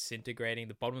like disintegrating.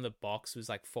 The bottom of the box was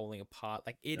like falling apart.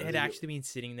 Like it I had think actually been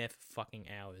sitting there for fucking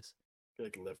hours.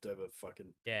 like leftover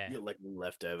fucking Yeah, like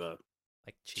leftover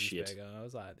like shit. cheeseburger. I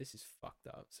was like, this is fucked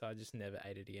up. So I just never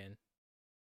ate it again.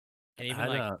 And I even had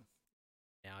like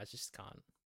now, I just can't.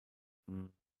 mm,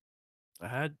 I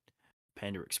had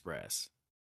Panda Express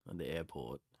at the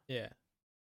airport. Yeah,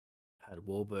 Had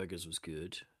Wahlburgers was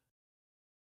good,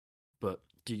 but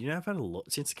dude, you know I've had a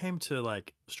lot since I came to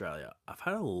like Australia. I've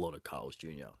had a lot of Carl's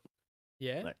Jr.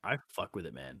 yeah, Like I fuck with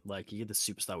it, man. Like you get the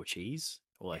superstar with cheese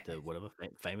or like yeah, the whatever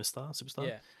famous star superstar.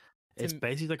 yeah. It's To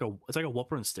basically like a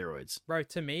Whopper on steroids. bro,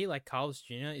 to me, like Carl's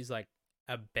Jr. is like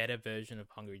a better version of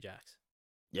Hungry Jack's.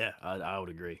 Yeah, I would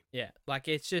agree. Yeah, like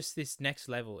it's just this next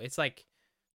level. It's like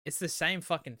it's the same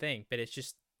fucking thing, but it's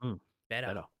just Mm, better.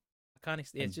 better I can't.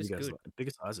 It's and just good.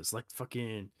 bigger sizes. Like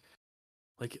fucking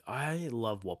like I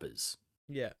love Whoppers,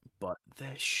 Yeah, but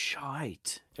they're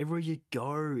shite. Everywhere you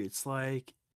go, it's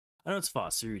like I know it's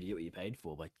fast food, you get what you paid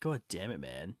for, but god damn it,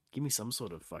 man. Give me some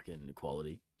sort of fucking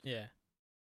quality. yeah.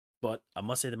 But I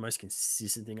must say the most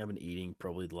consistent thing I've been eating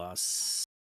probably the last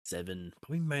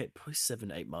probably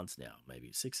 7, 8 months now,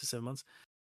 maybe 6 or 7 months,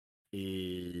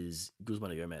 is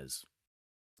Guzman y Gomez.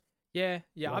 Yeah,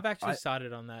 yeah, Like I've actually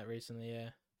started on that recently. Yeah,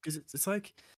 because it's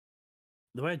like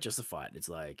the way I justify it, it's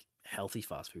like healthy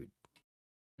fast food.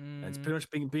 And it's pretty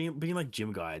much being like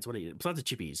gym guides. What do you besides the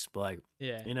chippies? But like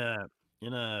yeah, in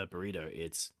a burrito,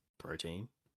 it's protein,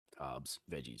 carbs,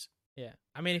 veggies. yeah.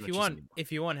 I mean, Pretty much just meat.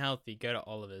 if you want healthy, go to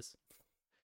Oliver's.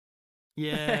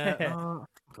 Yeah,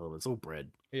 it's all bread.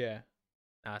 Yeah.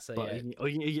 So But yeah,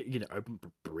 you get an open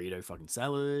burrito fucking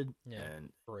salad yeah. and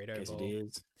Burrito bowl.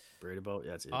 quesadillas, burrito bowl.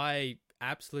 Yeah, that's it. I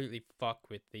absolutely fuck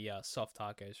with the soft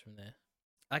tacos from there.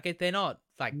 Like they're not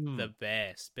like the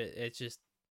best, but it's just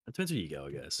It depends where you go,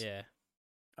 I guess. yeah,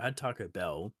 I had Taco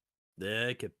Bell.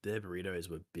 Their burritos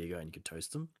were bigger and you could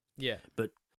toast them, yeah.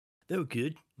 but they were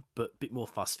good, but a bit more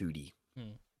fast foody.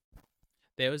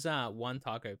 There was one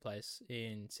taco place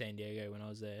in San Diego when I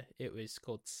was there. It was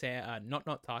called Not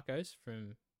Tacos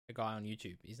from a guy on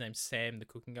YouTube. His name's Sam, the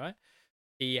cooking guy.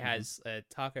 He has a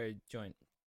taco joint.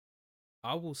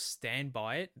 I will stand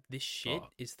by it. This shit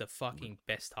is the fucking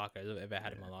best tacos I've ever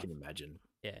had in my life. I can imagine.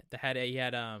 Yeah, he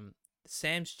had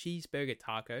Sam's cheeseburger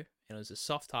taco, and it was a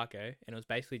soft taco, and it was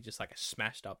basically just like a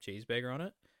smashed up cheeseburger on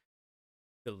it.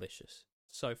 Delicious,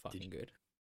 so fucking good.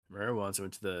 Remember once I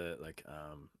went to the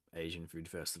Asian food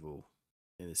festival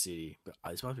in the city, but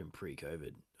this might have been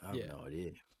pre-COVID. I have no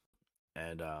idea.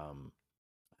 And I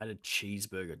had a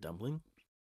cheeseburger dumpling.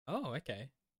 Oh, okay.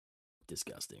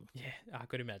 Disgusting. Yeah, I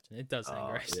could imagine. It does sound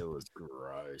gross. It was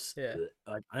gross. Yeah.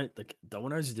 Like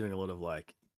Domino's is doing a lot of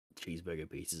like cheeseburger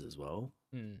pizzas as well.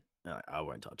 Mm. I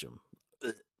won't touch them.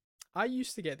 I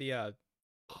used to get the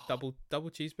double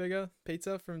cheeseburger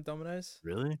pizza from Domino's.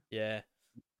 Really? Yeah.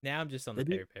 Now I'm just on the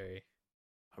peri peri.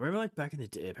 I remember like back in the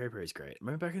day, peri peri is great. I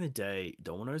remember back in the day,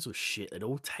 Domino's was shit. It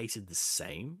all tasted the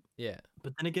same. Yeah.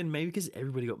 But then again, maybe because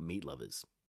everybody got meat lovers.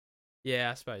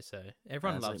 Yeah, I suppose so.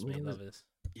 Everyone loves like, meat lovers.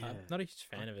 Yeah. I'm not a huge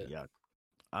fan of it. Yeah.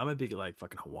 I'm a big like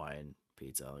fucking Hawaiian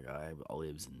pizza. Like I have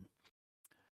olives and.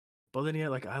 But then yeah,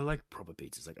 like I like proper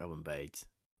pizzas, like oven baked.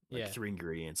 Like 3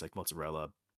 ingredients, like mozzarella,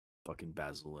 fucking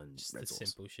basil, and just red the sauce.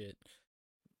 simple shit.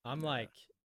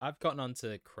 I've gotten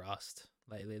onto crust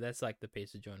lately. That's like the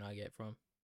pizza joint I get from.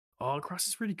 Oh, crust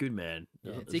is pretty good, man.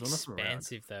 Yeah, it's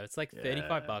expensive though. It's like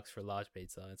 $35 for a large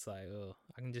pizza. It's like, oh,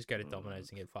 I can just go to Domino's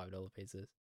and get $5 pizzas.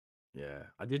 Yeah,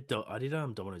 I did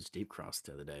Domino's deep crust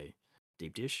the other day,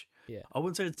 deep dish. Yeah, I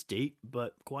wouldn't say it's deep,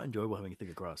 but quite enjoyable having a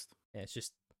thicker crust. Yeah, it's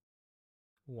just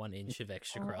 1 inch of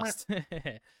extra crust.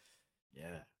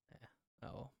 Yeah.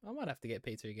 Oh, I might have to get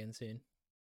pizza again soon.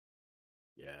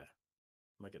 Yeah,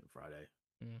 I might get it Friday.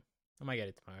 I might get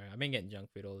it tomorrow. I've been getting junk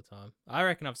food all the time. I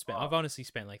reckon I've honestly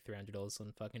spent like $300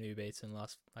 on fucking Uber Eats in the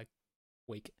last like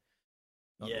week.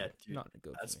 Not Yeah, good. dude, Not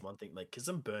good that's for me. one thing. Like, because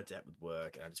I'm burnt out with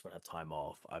work and I just want to have time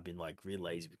off. I've been like really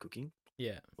lazy with cooking.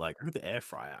 Yeah. Like, I got the air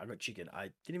fryer. I got chicken.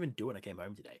 I didn't even do it when I came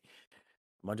home today.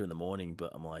 I might do it in the morning,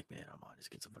 but I'm like, man, I might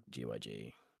just get some fucking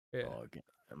GYG. Yeah. Or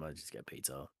I might just get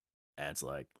pizza. And it's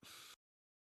like,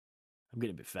 I'm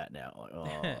getting a bit fat now. Like,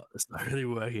 oh, it's not really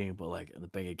working, but like the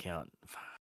bank account.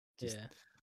 Just, Yeah.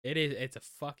 It is. It's a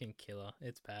fucking killer.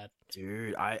 It's bad.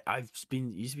 dude, I've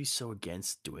been used to be so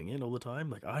against doing it all the time.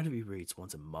 Like, I had to be reads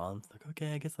once a month. Like,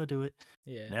 okay, I guess I'll do it.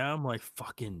 Yeah. Now I'm like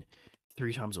fucking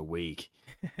 3 times a week.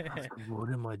 I'm like, what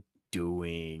am I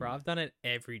doing? Bro, I've done it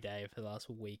every day for the last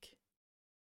week.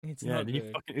 It's Yeah, not did you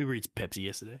good. fucking Uber Eats Pepsi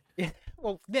yesterday? Yeah.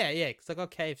 Well, yeah, because I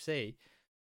got KFC,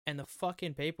 and the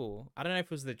fucking people. I don't know if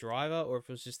it was the driver or if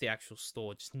it was just the actual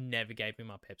store. Just never gave me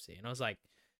my Pepsi, and I was like,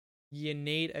 "You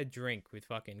need a drink with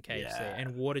fucking KFC, Yeah.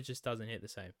 and water just doesn't hit the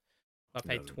same." I It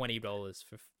paid doesn't. $20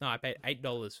 for. No, I paid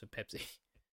 $8 for Pepsi.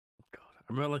 God, I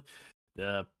remember like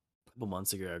a couple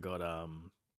months ago, I got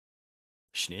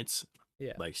schnitz.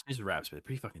 Yeah. Like schnitz wraps, but they're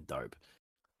pretty fucking dope.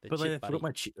 The But like, chip I forgot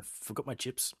buddy. forgot my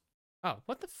chips, Oh,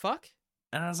 what the fuck?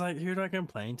 and I was like, who do I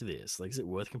complain to this? Like, is it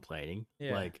worth complaining?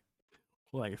 Yeah. Like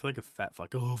I feel like a fat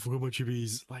fuck. Oh, I forgot my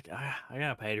chippies. Like, I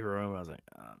got paid for them. I was like,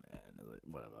 oh man, I was like,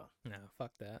 whatever. No,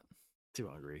 fuck that. Too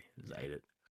hungry. Just ate it.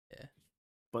 Yeah.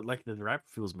 But like the wrap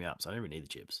fills me up, so I don't even need the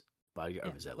chips. But I get Yeah,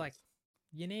 overzealous. like,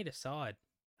 you need a side.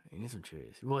 I need some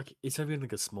chips. Well, like instead of getting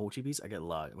like a small chippies, I get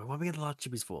large. Like, what am I getting large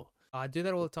chippies for? I do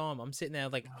that all the time. I'm sitting there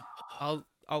like, I'll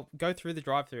go through the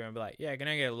drive-through and be like, yeah, can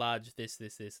I get a large this,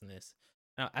 and this.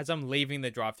 Now, as I'm leaving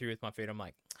the drive-through with my food, I'm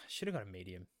like, I should have got a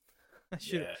medium. I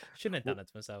shouldn't have done it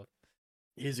to myself.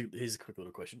 Here's a quick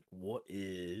little question. What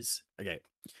is okay?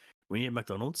 When you're at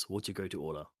McDonald's, what's your go-to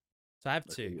order? So I have Like,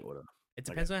 what do two. you order? It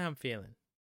depends on how I'm feeling.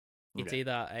 It's Okay.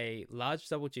 either a large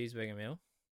double cheeseburger meal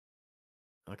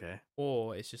Okay.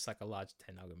 or it's just like a large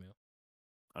 10-nugget meal.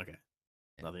 Okay.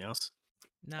 Yeah. Nothing else?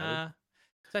 Nah.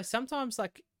 So sometimes,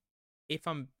 like, if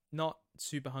I'm not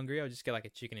super hungry, I'll just get like a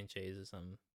chicken and cheese or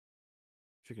something.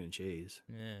 Chicken and cheese.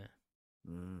 Yeah.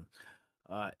 Mm.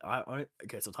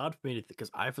 Okay, so it's hard for me to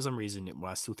because I for some reason when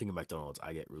I still think of McDonald's,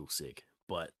 I get real sick.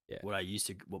 But Yeah.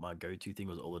 what my go-to thing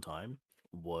was all the time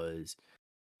was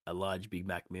a large Big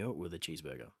Mac meal with a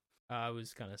cheeseburger. I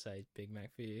was gonna say Big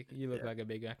Mac for you. You look Yeah. like a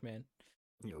Big Mac man.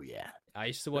 Oh yeah. I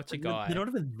used to watch a They're guy. not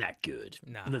even that good.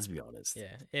 Nah. Let's be honest.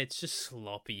 Yeah, it's just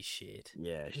sloppy shit.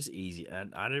 Yeah, it's just easy,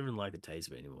 and I don't even like the taste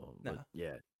of it anymore. Nah. But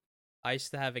yeah, I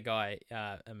used to have a guy,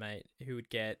 a mate, who would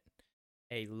get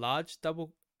a large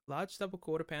double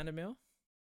quarter pounder meal.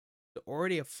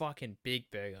 Already a fucking big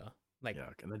burger. Like, yeah,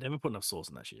 and they never put enough sauce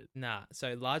in that shit. nah.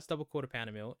 So large double quarter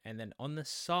pounder meal, and then on the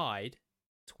side,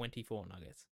 24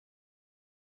 nuggets.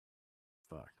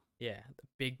 Fuck. Yeah, the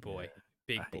big boy, Yeah.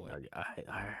 big I hate boy.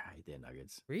 I hate their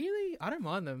nuggets. Really? I don't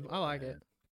mind them. I like Yeah. it.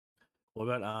 What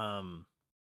about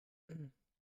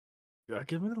I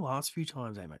give me the last few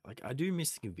times I make like I do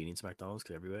miss the convenience of McDonald's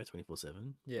because everywhere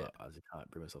 24/7. Yeah. But I just can't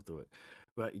bring myself to it.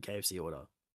 But your KFC order.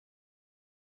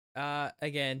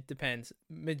 Again, depends.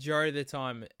 Majority of the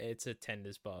time, it's a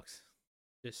tenders box.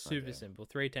 Just super Okay. simple.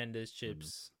 3 tenders,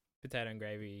 chips, potato and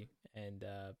gravy, and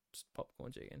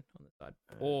popcorn chicken on the side.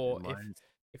 Or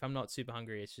if I'm not super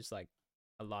hungry, it's just like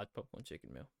a large popcorn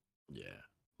chicken meal. yeah,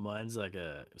 mine's like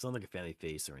it's not like a family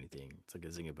feast or anything. It's like a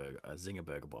zinger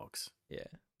burger box. Yeah,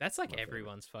 that's like My favorite.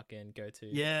 everyone's fucking go-to.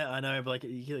 Yeah, I know, but like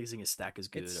you get like zinger stack is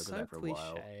good. it's I've got so that for a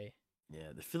while. cliche.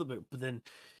 Yeah, the Philip, but then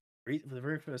for the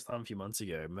very first time a few months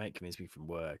ago, a mate convinced me from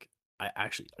work. I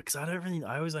actually, because I don't really,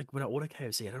 I always like when I order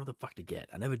KFC, I don't know what the fuck to get.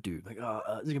 I never do. Like,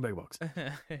 zinger burger box.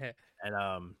 And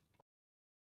I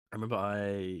remember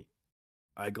I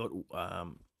got I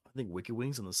think wicked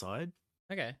wings on the side.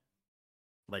 Okay.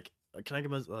 Like, can I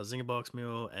get a zinger box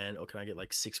meal or can I get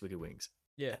like 6 wicked wings?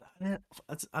 Yeah.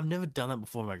 I've never done that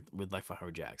before with like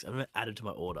 500 jacks. I've never added to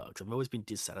my order because I've always been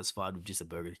dissatisfied with just a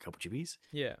burger, and a couple chippies.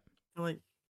 Yeah. I'm like,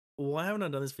 why haven't I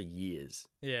done this for years?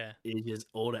 Yeah. You just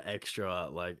order extra,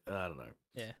 like I don't know.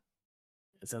 Yeah.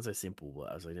 It sounds so simple, but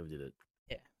I was like, never did it.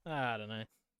 Yeah. I don't know.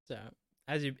 So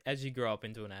as you grow up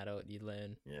into an adult, you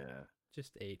learn Yeah,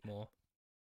 just eat more.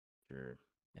 sure.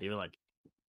 Yeah. Even like,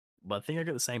 but I think I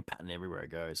got the same pattern everywhere I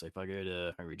go. So if I go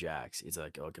to Hungry Jack's, it's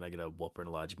like, oh, can I get a Whopper and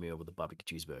a large meal with a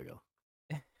barbecue cheeseburger?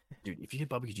 Dude, if you get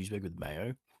barbecue cheeseburger with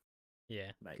mayo,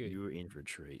 Yeah. mate, Good. you were in for a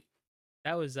treat.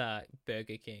 That was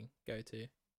Burger King go-to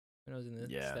when I was in the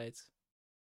Yeah. States.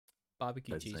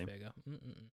 Barbecue That's the same. cheeseburger.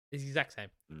 It's the exact same.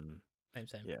 Mm,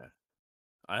 Same. yeah.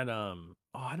 I had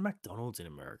I had McDonald's in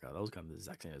America. That was kind of the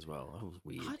exact same as well. That was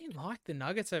weird. I didn't like the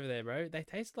nuggets over there, bro. They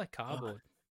taste like cardboard.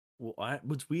 Well,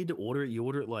 what's weird to order it. You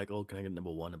order it like, oh, can I get number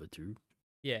 1, number 2?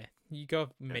 Yeah, you go off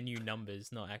menu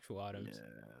numbers, not actual items.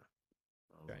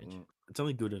 Yeah. Strange. It's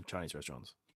only good in Chinese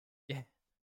restaurants. Yeah,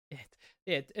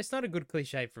 yeah, It's not a good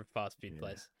cliche for a fast food Yeah.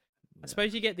 place. I Yeah.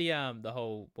 suppose you get the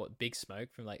whole Big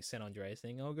Smoke from like San Andreas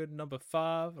thing. Oh, good number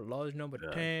 5, a large number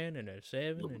Yeah. 10, and a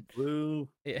 7, Little and blue.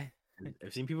 yeah.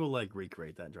 I've seen people like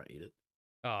recreate that and try to eat it.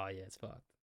 Oh yeah, it's fucked.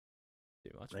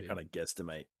 Too much. They Food. kind of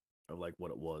guesstimate of like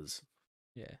what it was.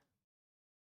 Yeah.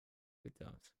 Good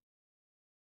times.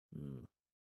 Mm. All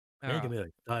Yeah, you right. can be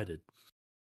like excited.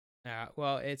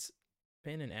 Well, it's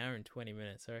been an hour and 20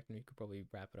 minutes. I reckon we could probably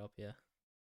wrap it up here.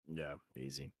 Yeah,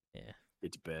 easy. Yeah.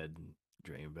 Get to bed and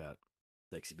dream about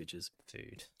sexy bitches.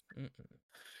 Food. Mm-mm.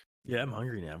 Yeah, I'm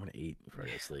hungry now. I'm gonna eat before I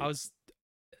go to sleep. I was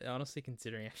honestly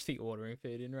considering actually ordering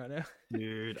food in right now.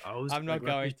 Dude, I was. I'm not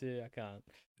going to. I can't.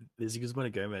 There's because when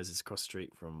Gomez is across the street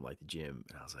from like the gym,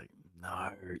 and I was like, no,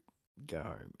 go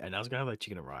home. And I was gonna have like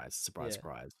chicken and rice, surprise, Yeah.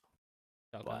 surprise.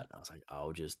 Okay. But I was like,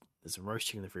 there's some roast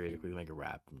chicken in the fridge. We can make a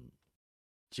wrap and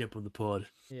jump on the pod.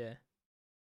 Yeah.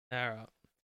 All right.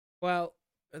 Well,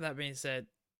 with that being said,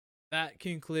 that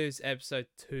concludes episode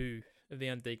 2 of the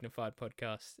Undignified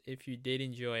podcast. If you did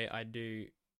enjoy it, I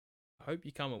hope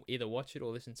you come and either watch it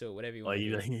or listen to it, whatever you want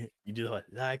to do. You do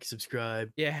like,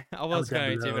 subscribe. Yeah, I was down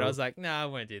going to, but I below. was like, nah, I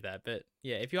won't do that. But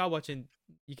yeah, if you are watching,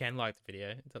 you can like the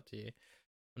video. It's up to you.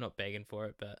 I'm not begging for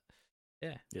it, but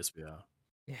yeah. Yes, we are.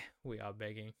 Yeah, we are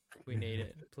begging. We need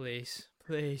it. Please.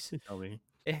 Please. Tell me.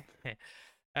 All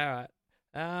right.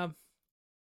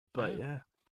 But yeah.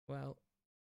 Well,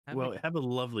 have a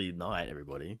lovely night,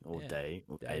 everybody, or Yeah, day,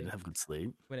 or day. and have good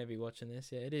sleep. whenever you're watching this,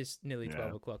 yeah, it is nearly Yeah.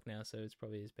 12 o'clock now, so it's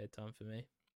probably his bedtime for me.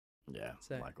 Yeah,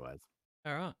 So- likewise.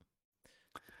 All right.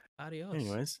 Adios.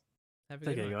 Anyways, Have a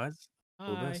take good care, night. guys.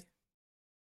 All the best. Bye.